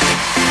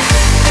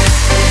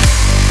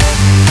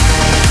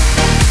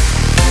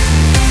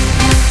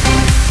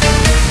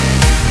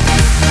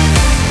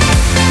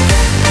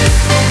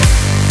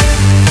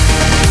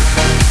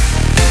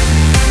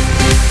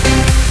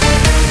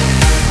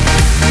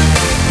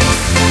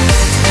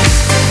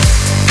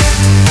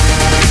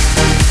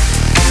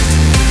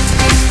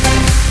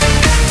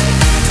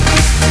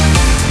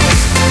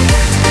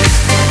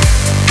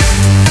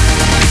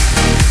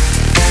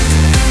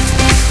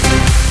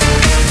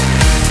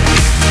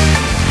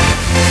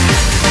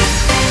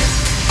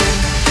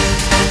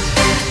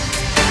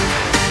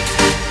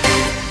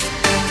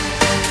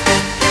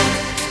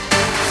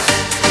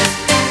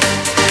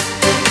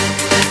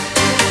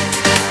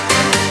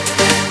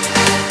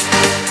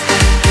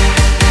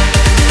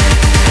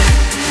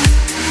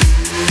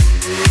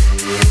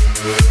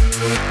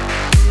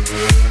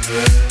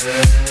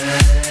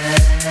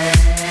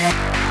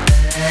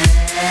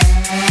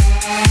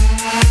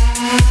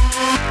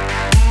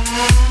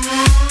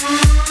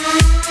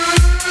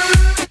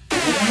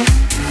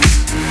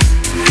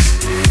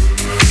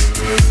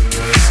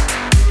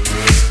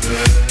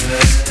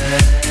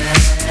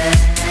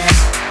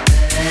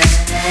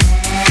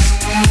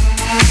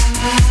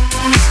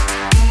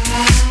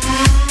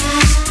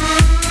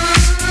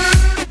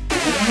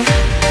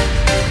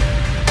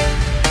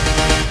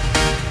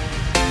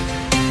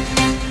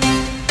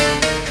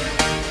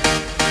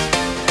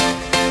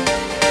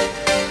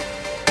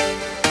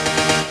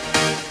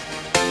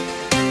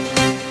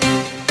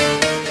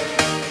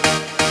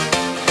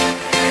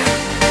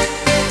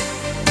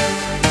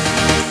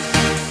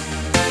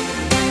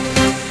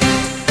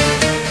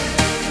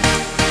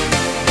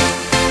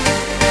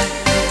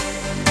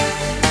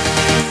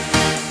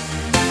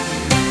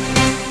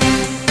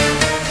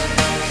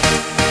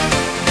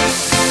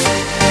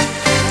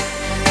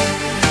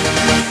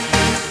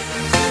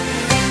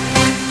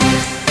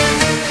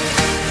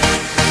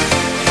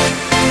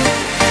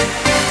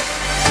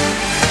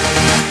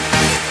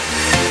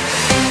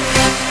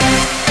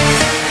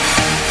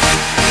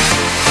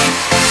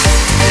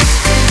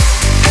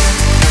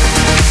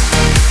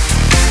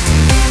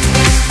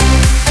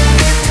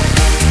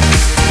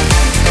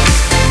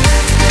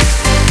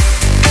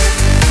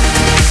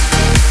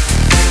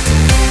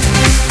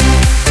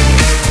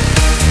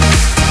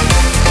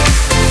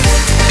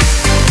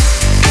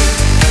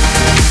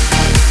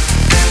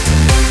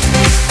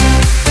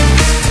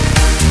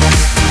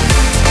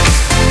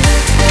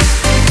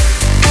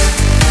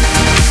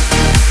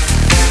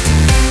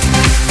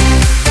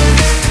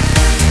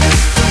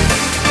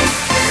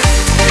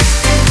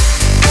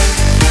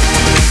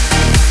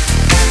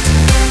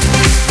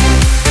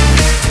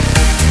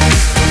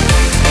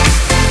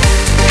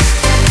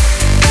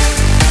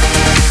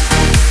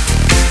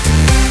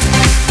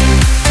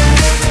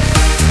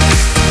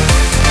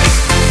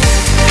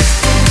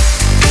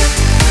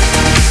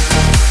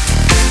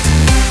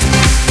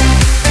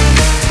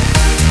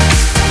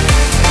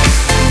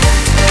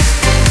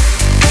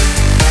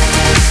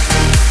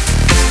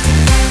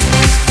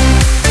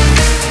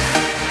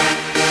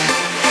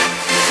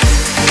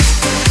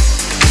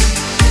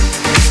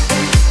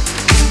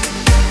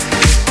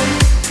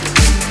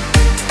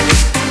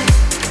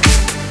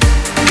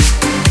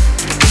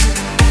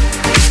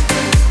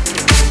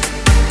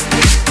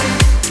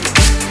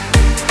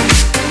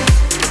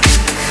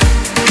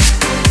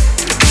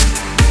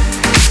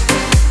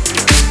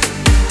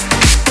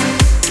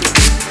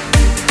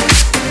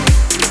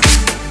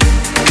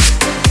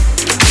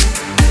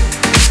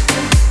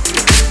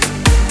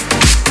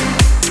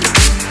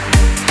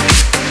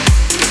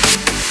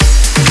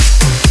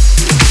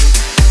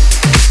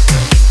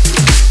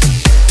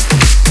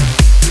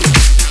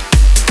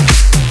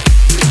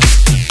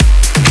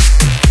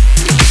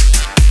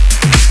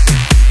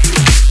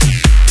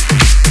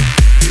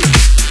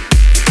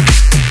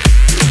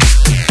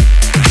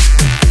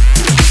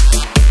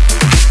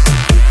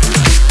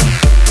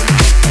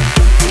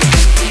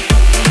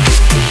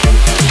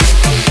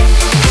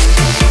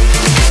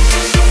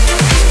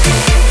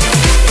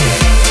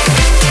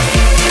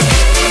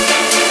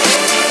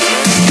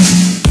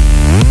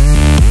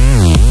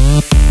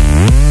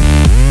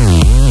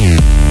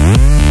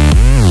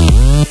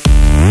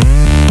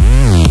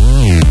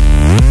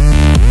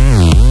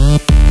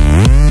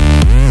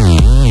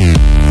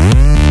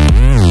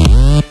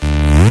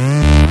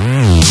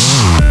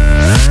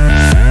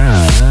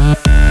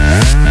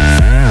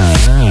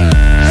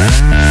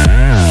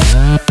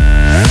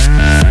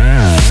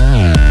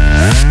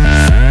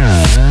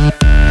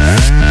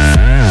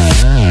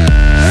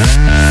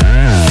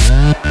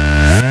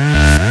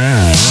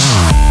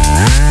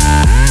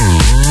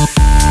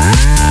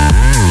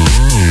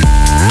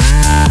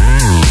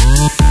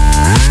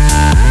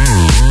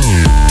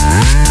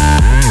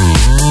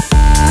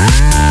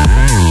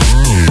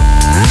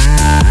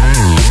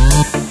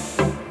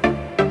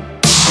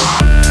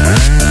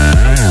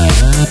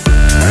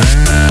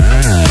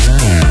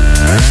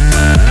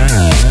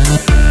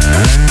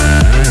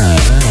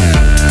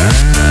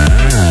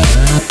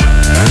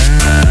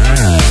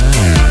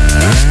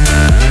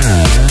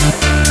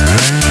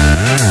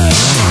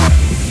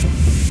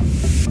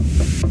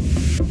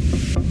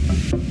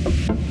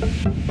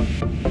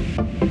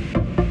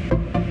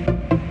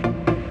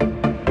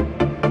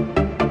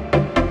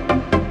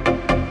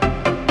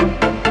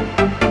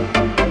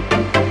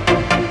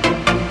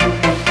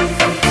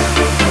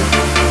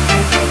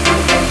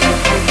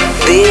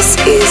 This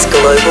is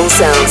Global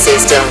Sound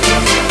System.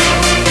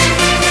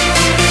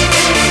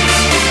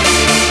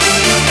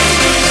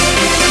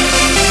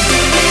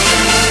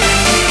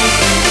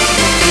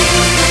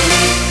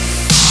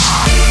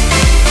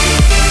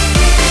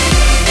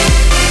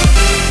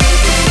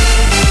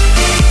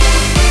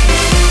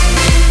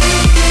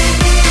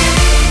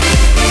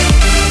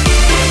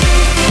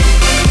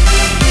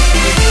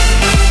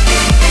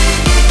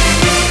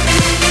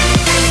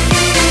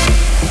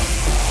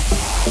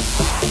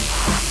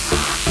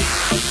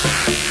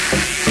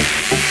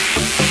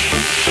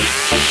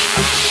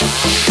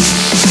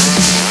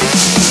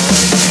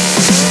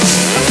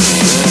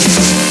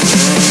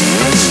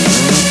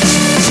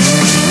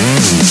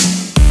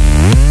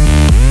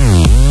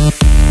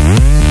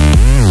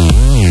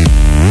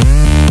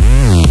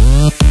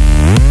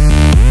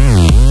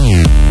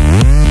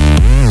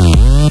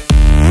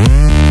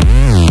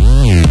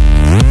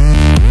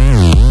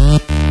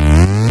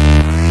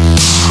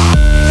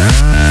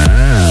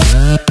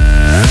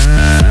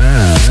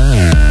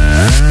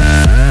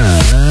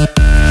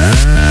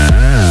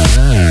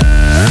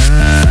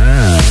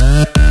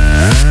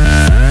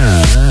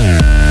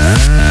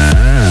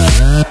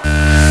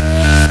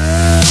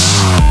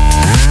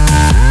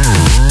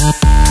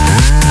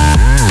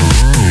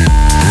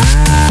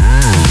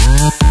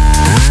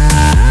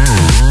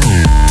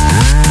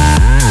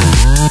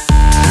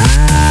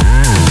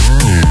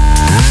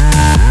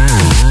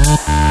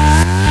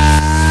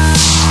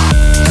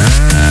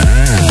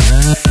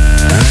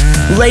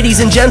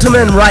 Ladies and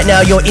gentlemen, right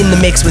now you're in the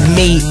mix with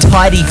me,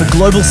 Tidy, for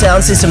Global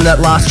Sound System. That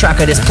last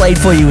track I just played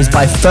for you was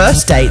by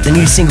First Date, the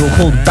new single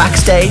called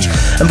Backstage.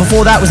 And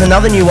before that was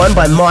another new one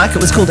by Mike.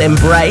 It was called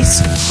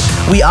Embrace.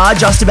 We are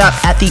just about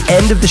at the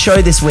end of the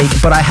show this week,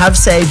 but I have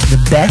saved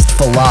the best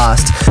for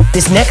last.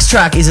 This next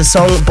track is a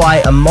song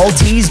by a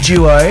Maltese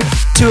duo,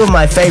 two of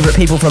my favorite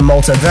people from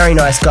Malta, very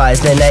nice guys.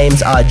 Their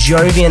names are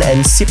Jovian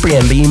and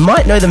Cyprian, but you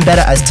might know them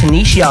better as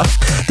Tanisha.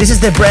 This is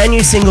their brand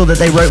new single that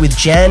they wrote with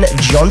Jan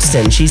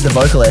Johnston. She's the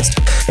vocalist.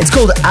 It's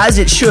called As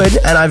It Should,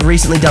 and I've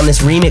recently done this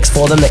remix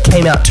for them that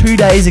came out 2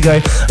 days ago.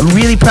 I'm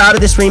really proud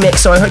of this remix,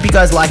 so I hope you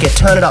guys like it.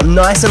 Turn it up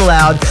nice and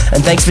loud,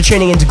 and thanks for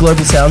tuning into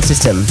Global Sound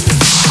System.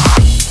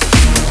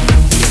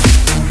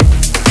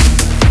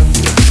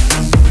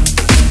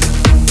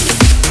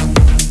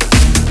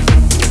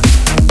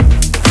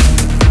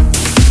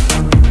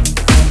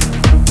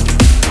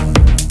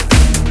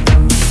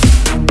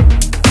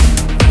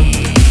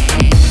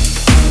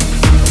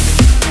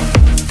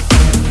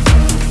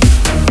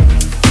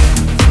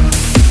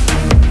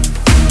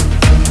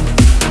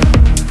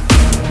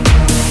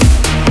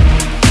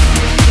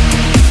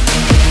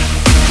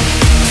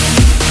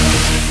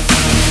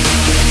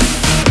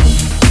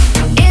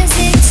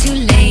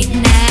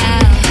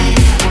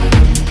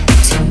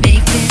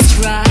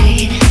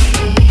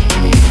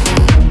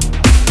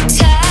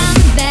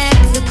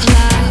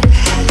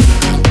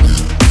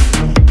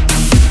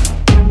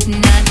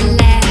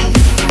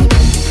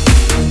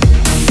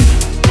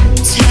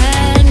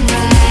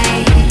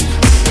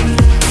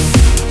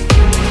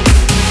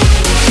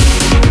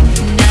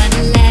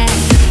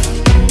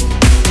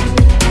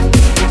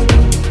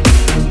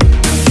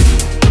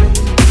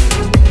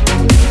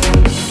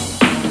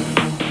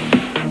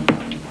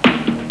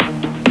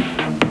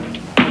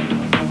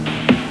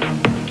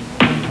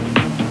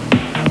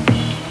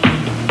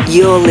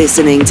 You're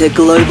listening to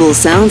Global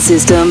Sound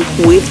System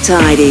with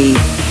Tidy.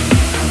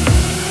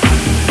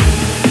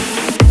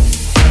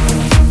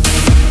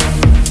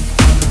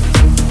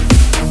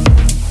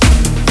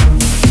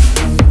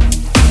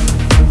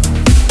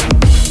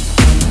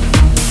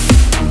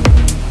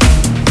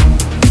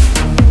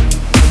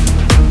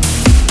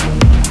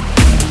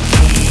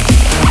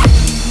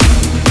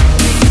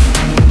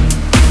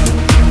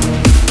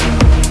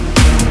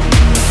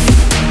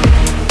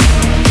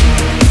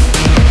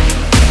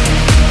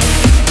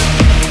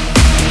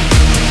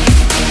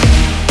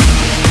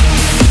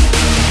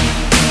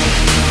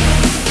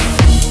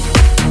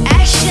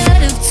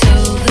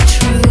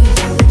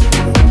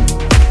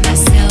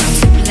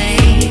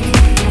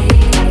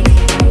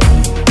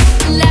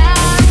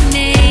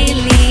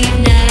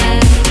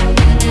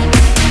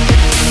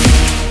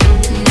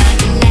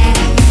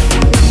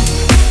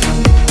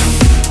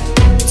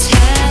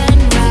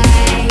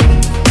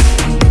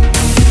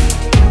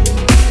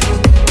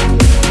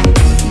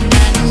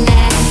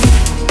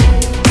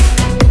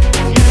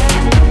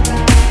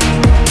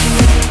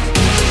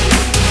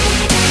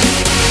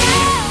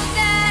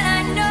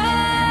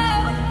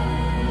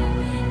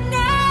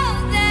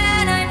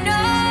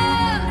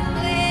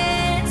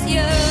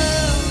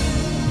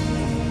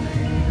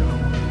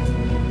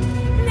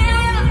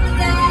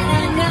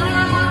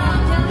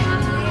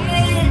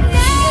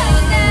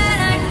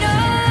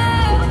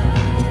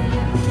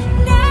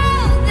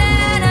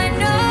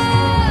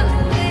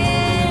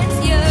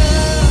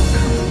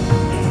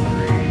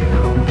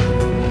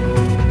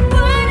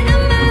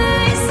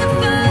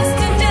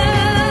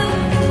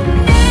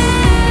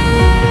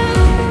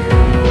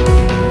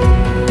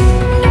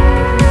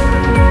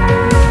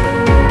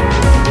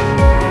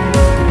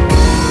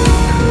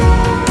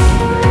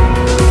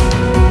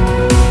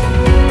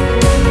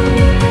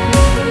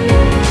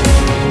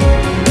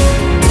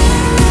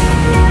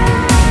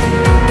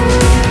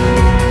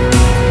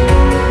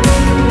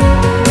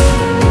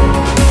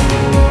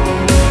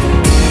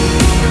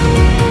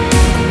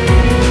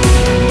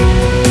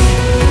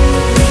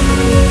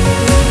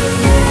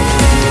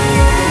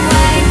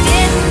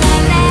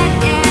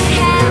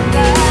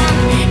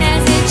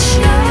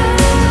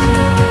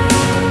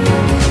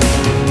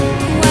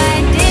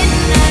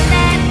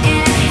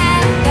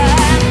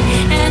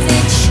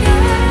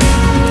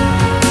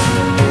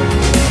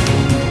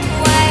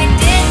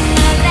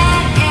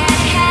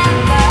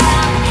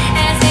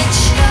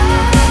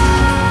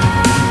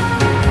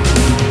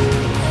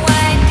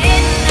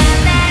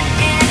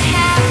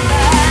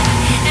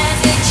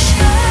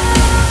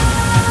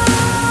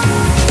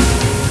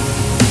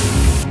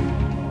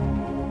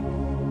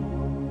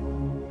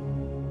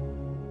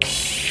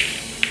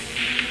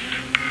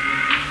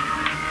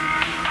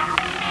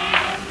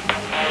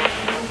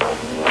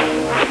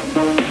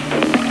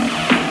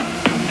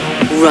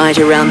 right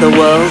around the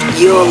world,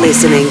 you're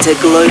listening to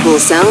Global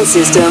Sound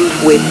System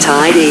with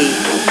Tidy.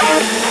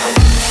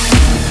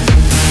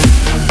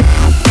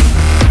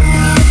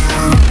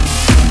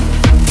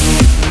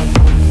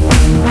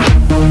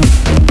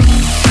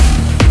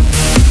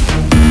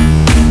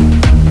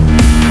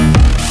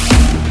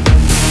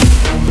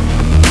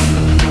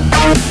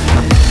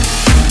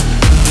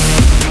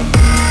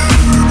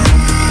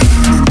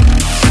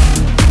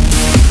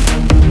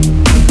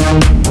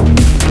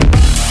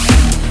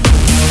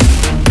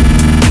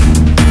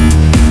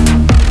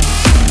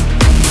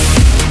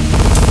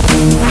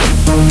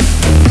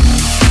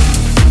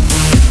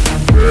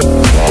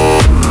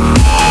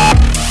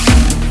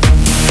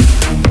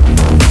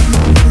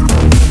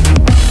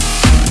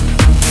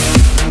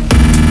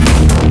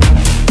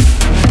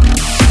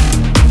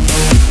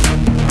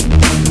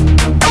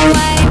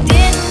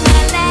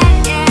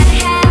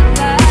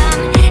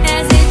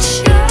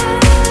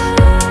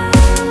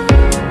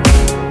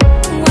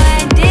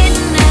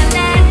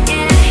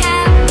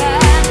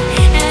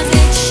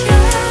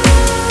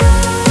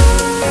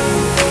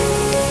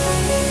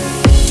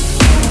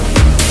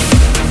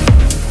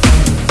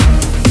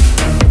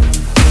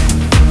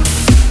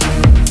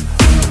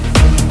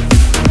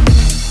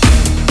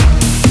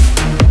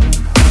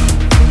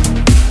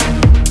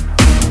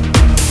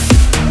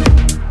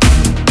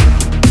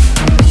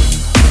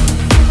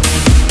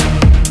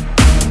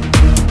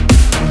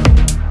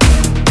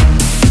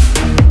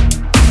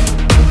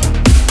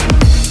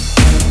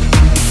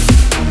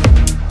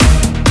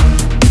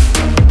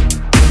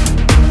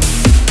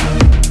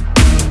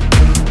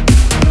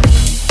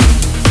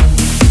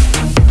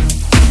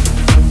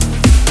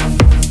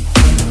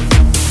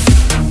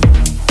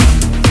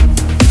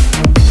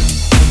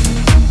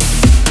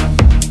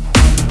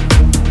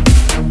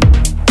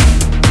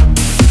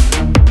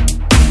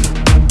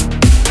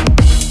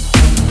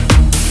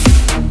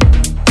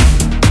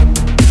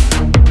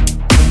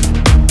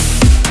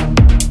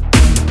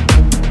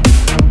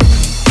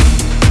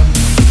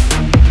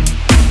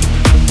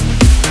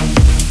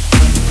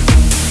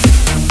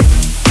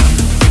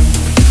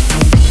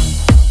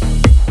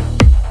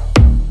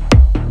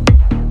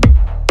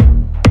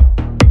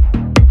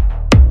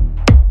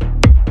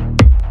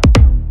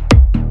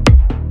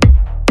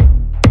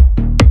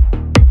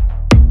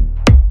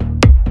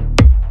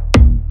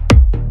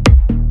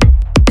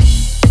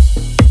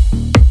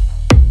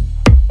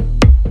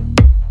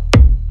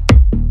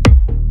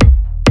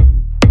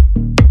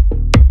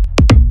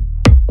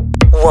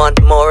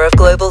 Want more of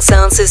Global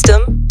Sound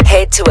System?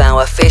 Head to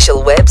our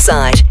official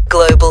website,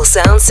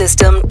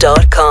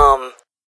 globalsoundsystem.com.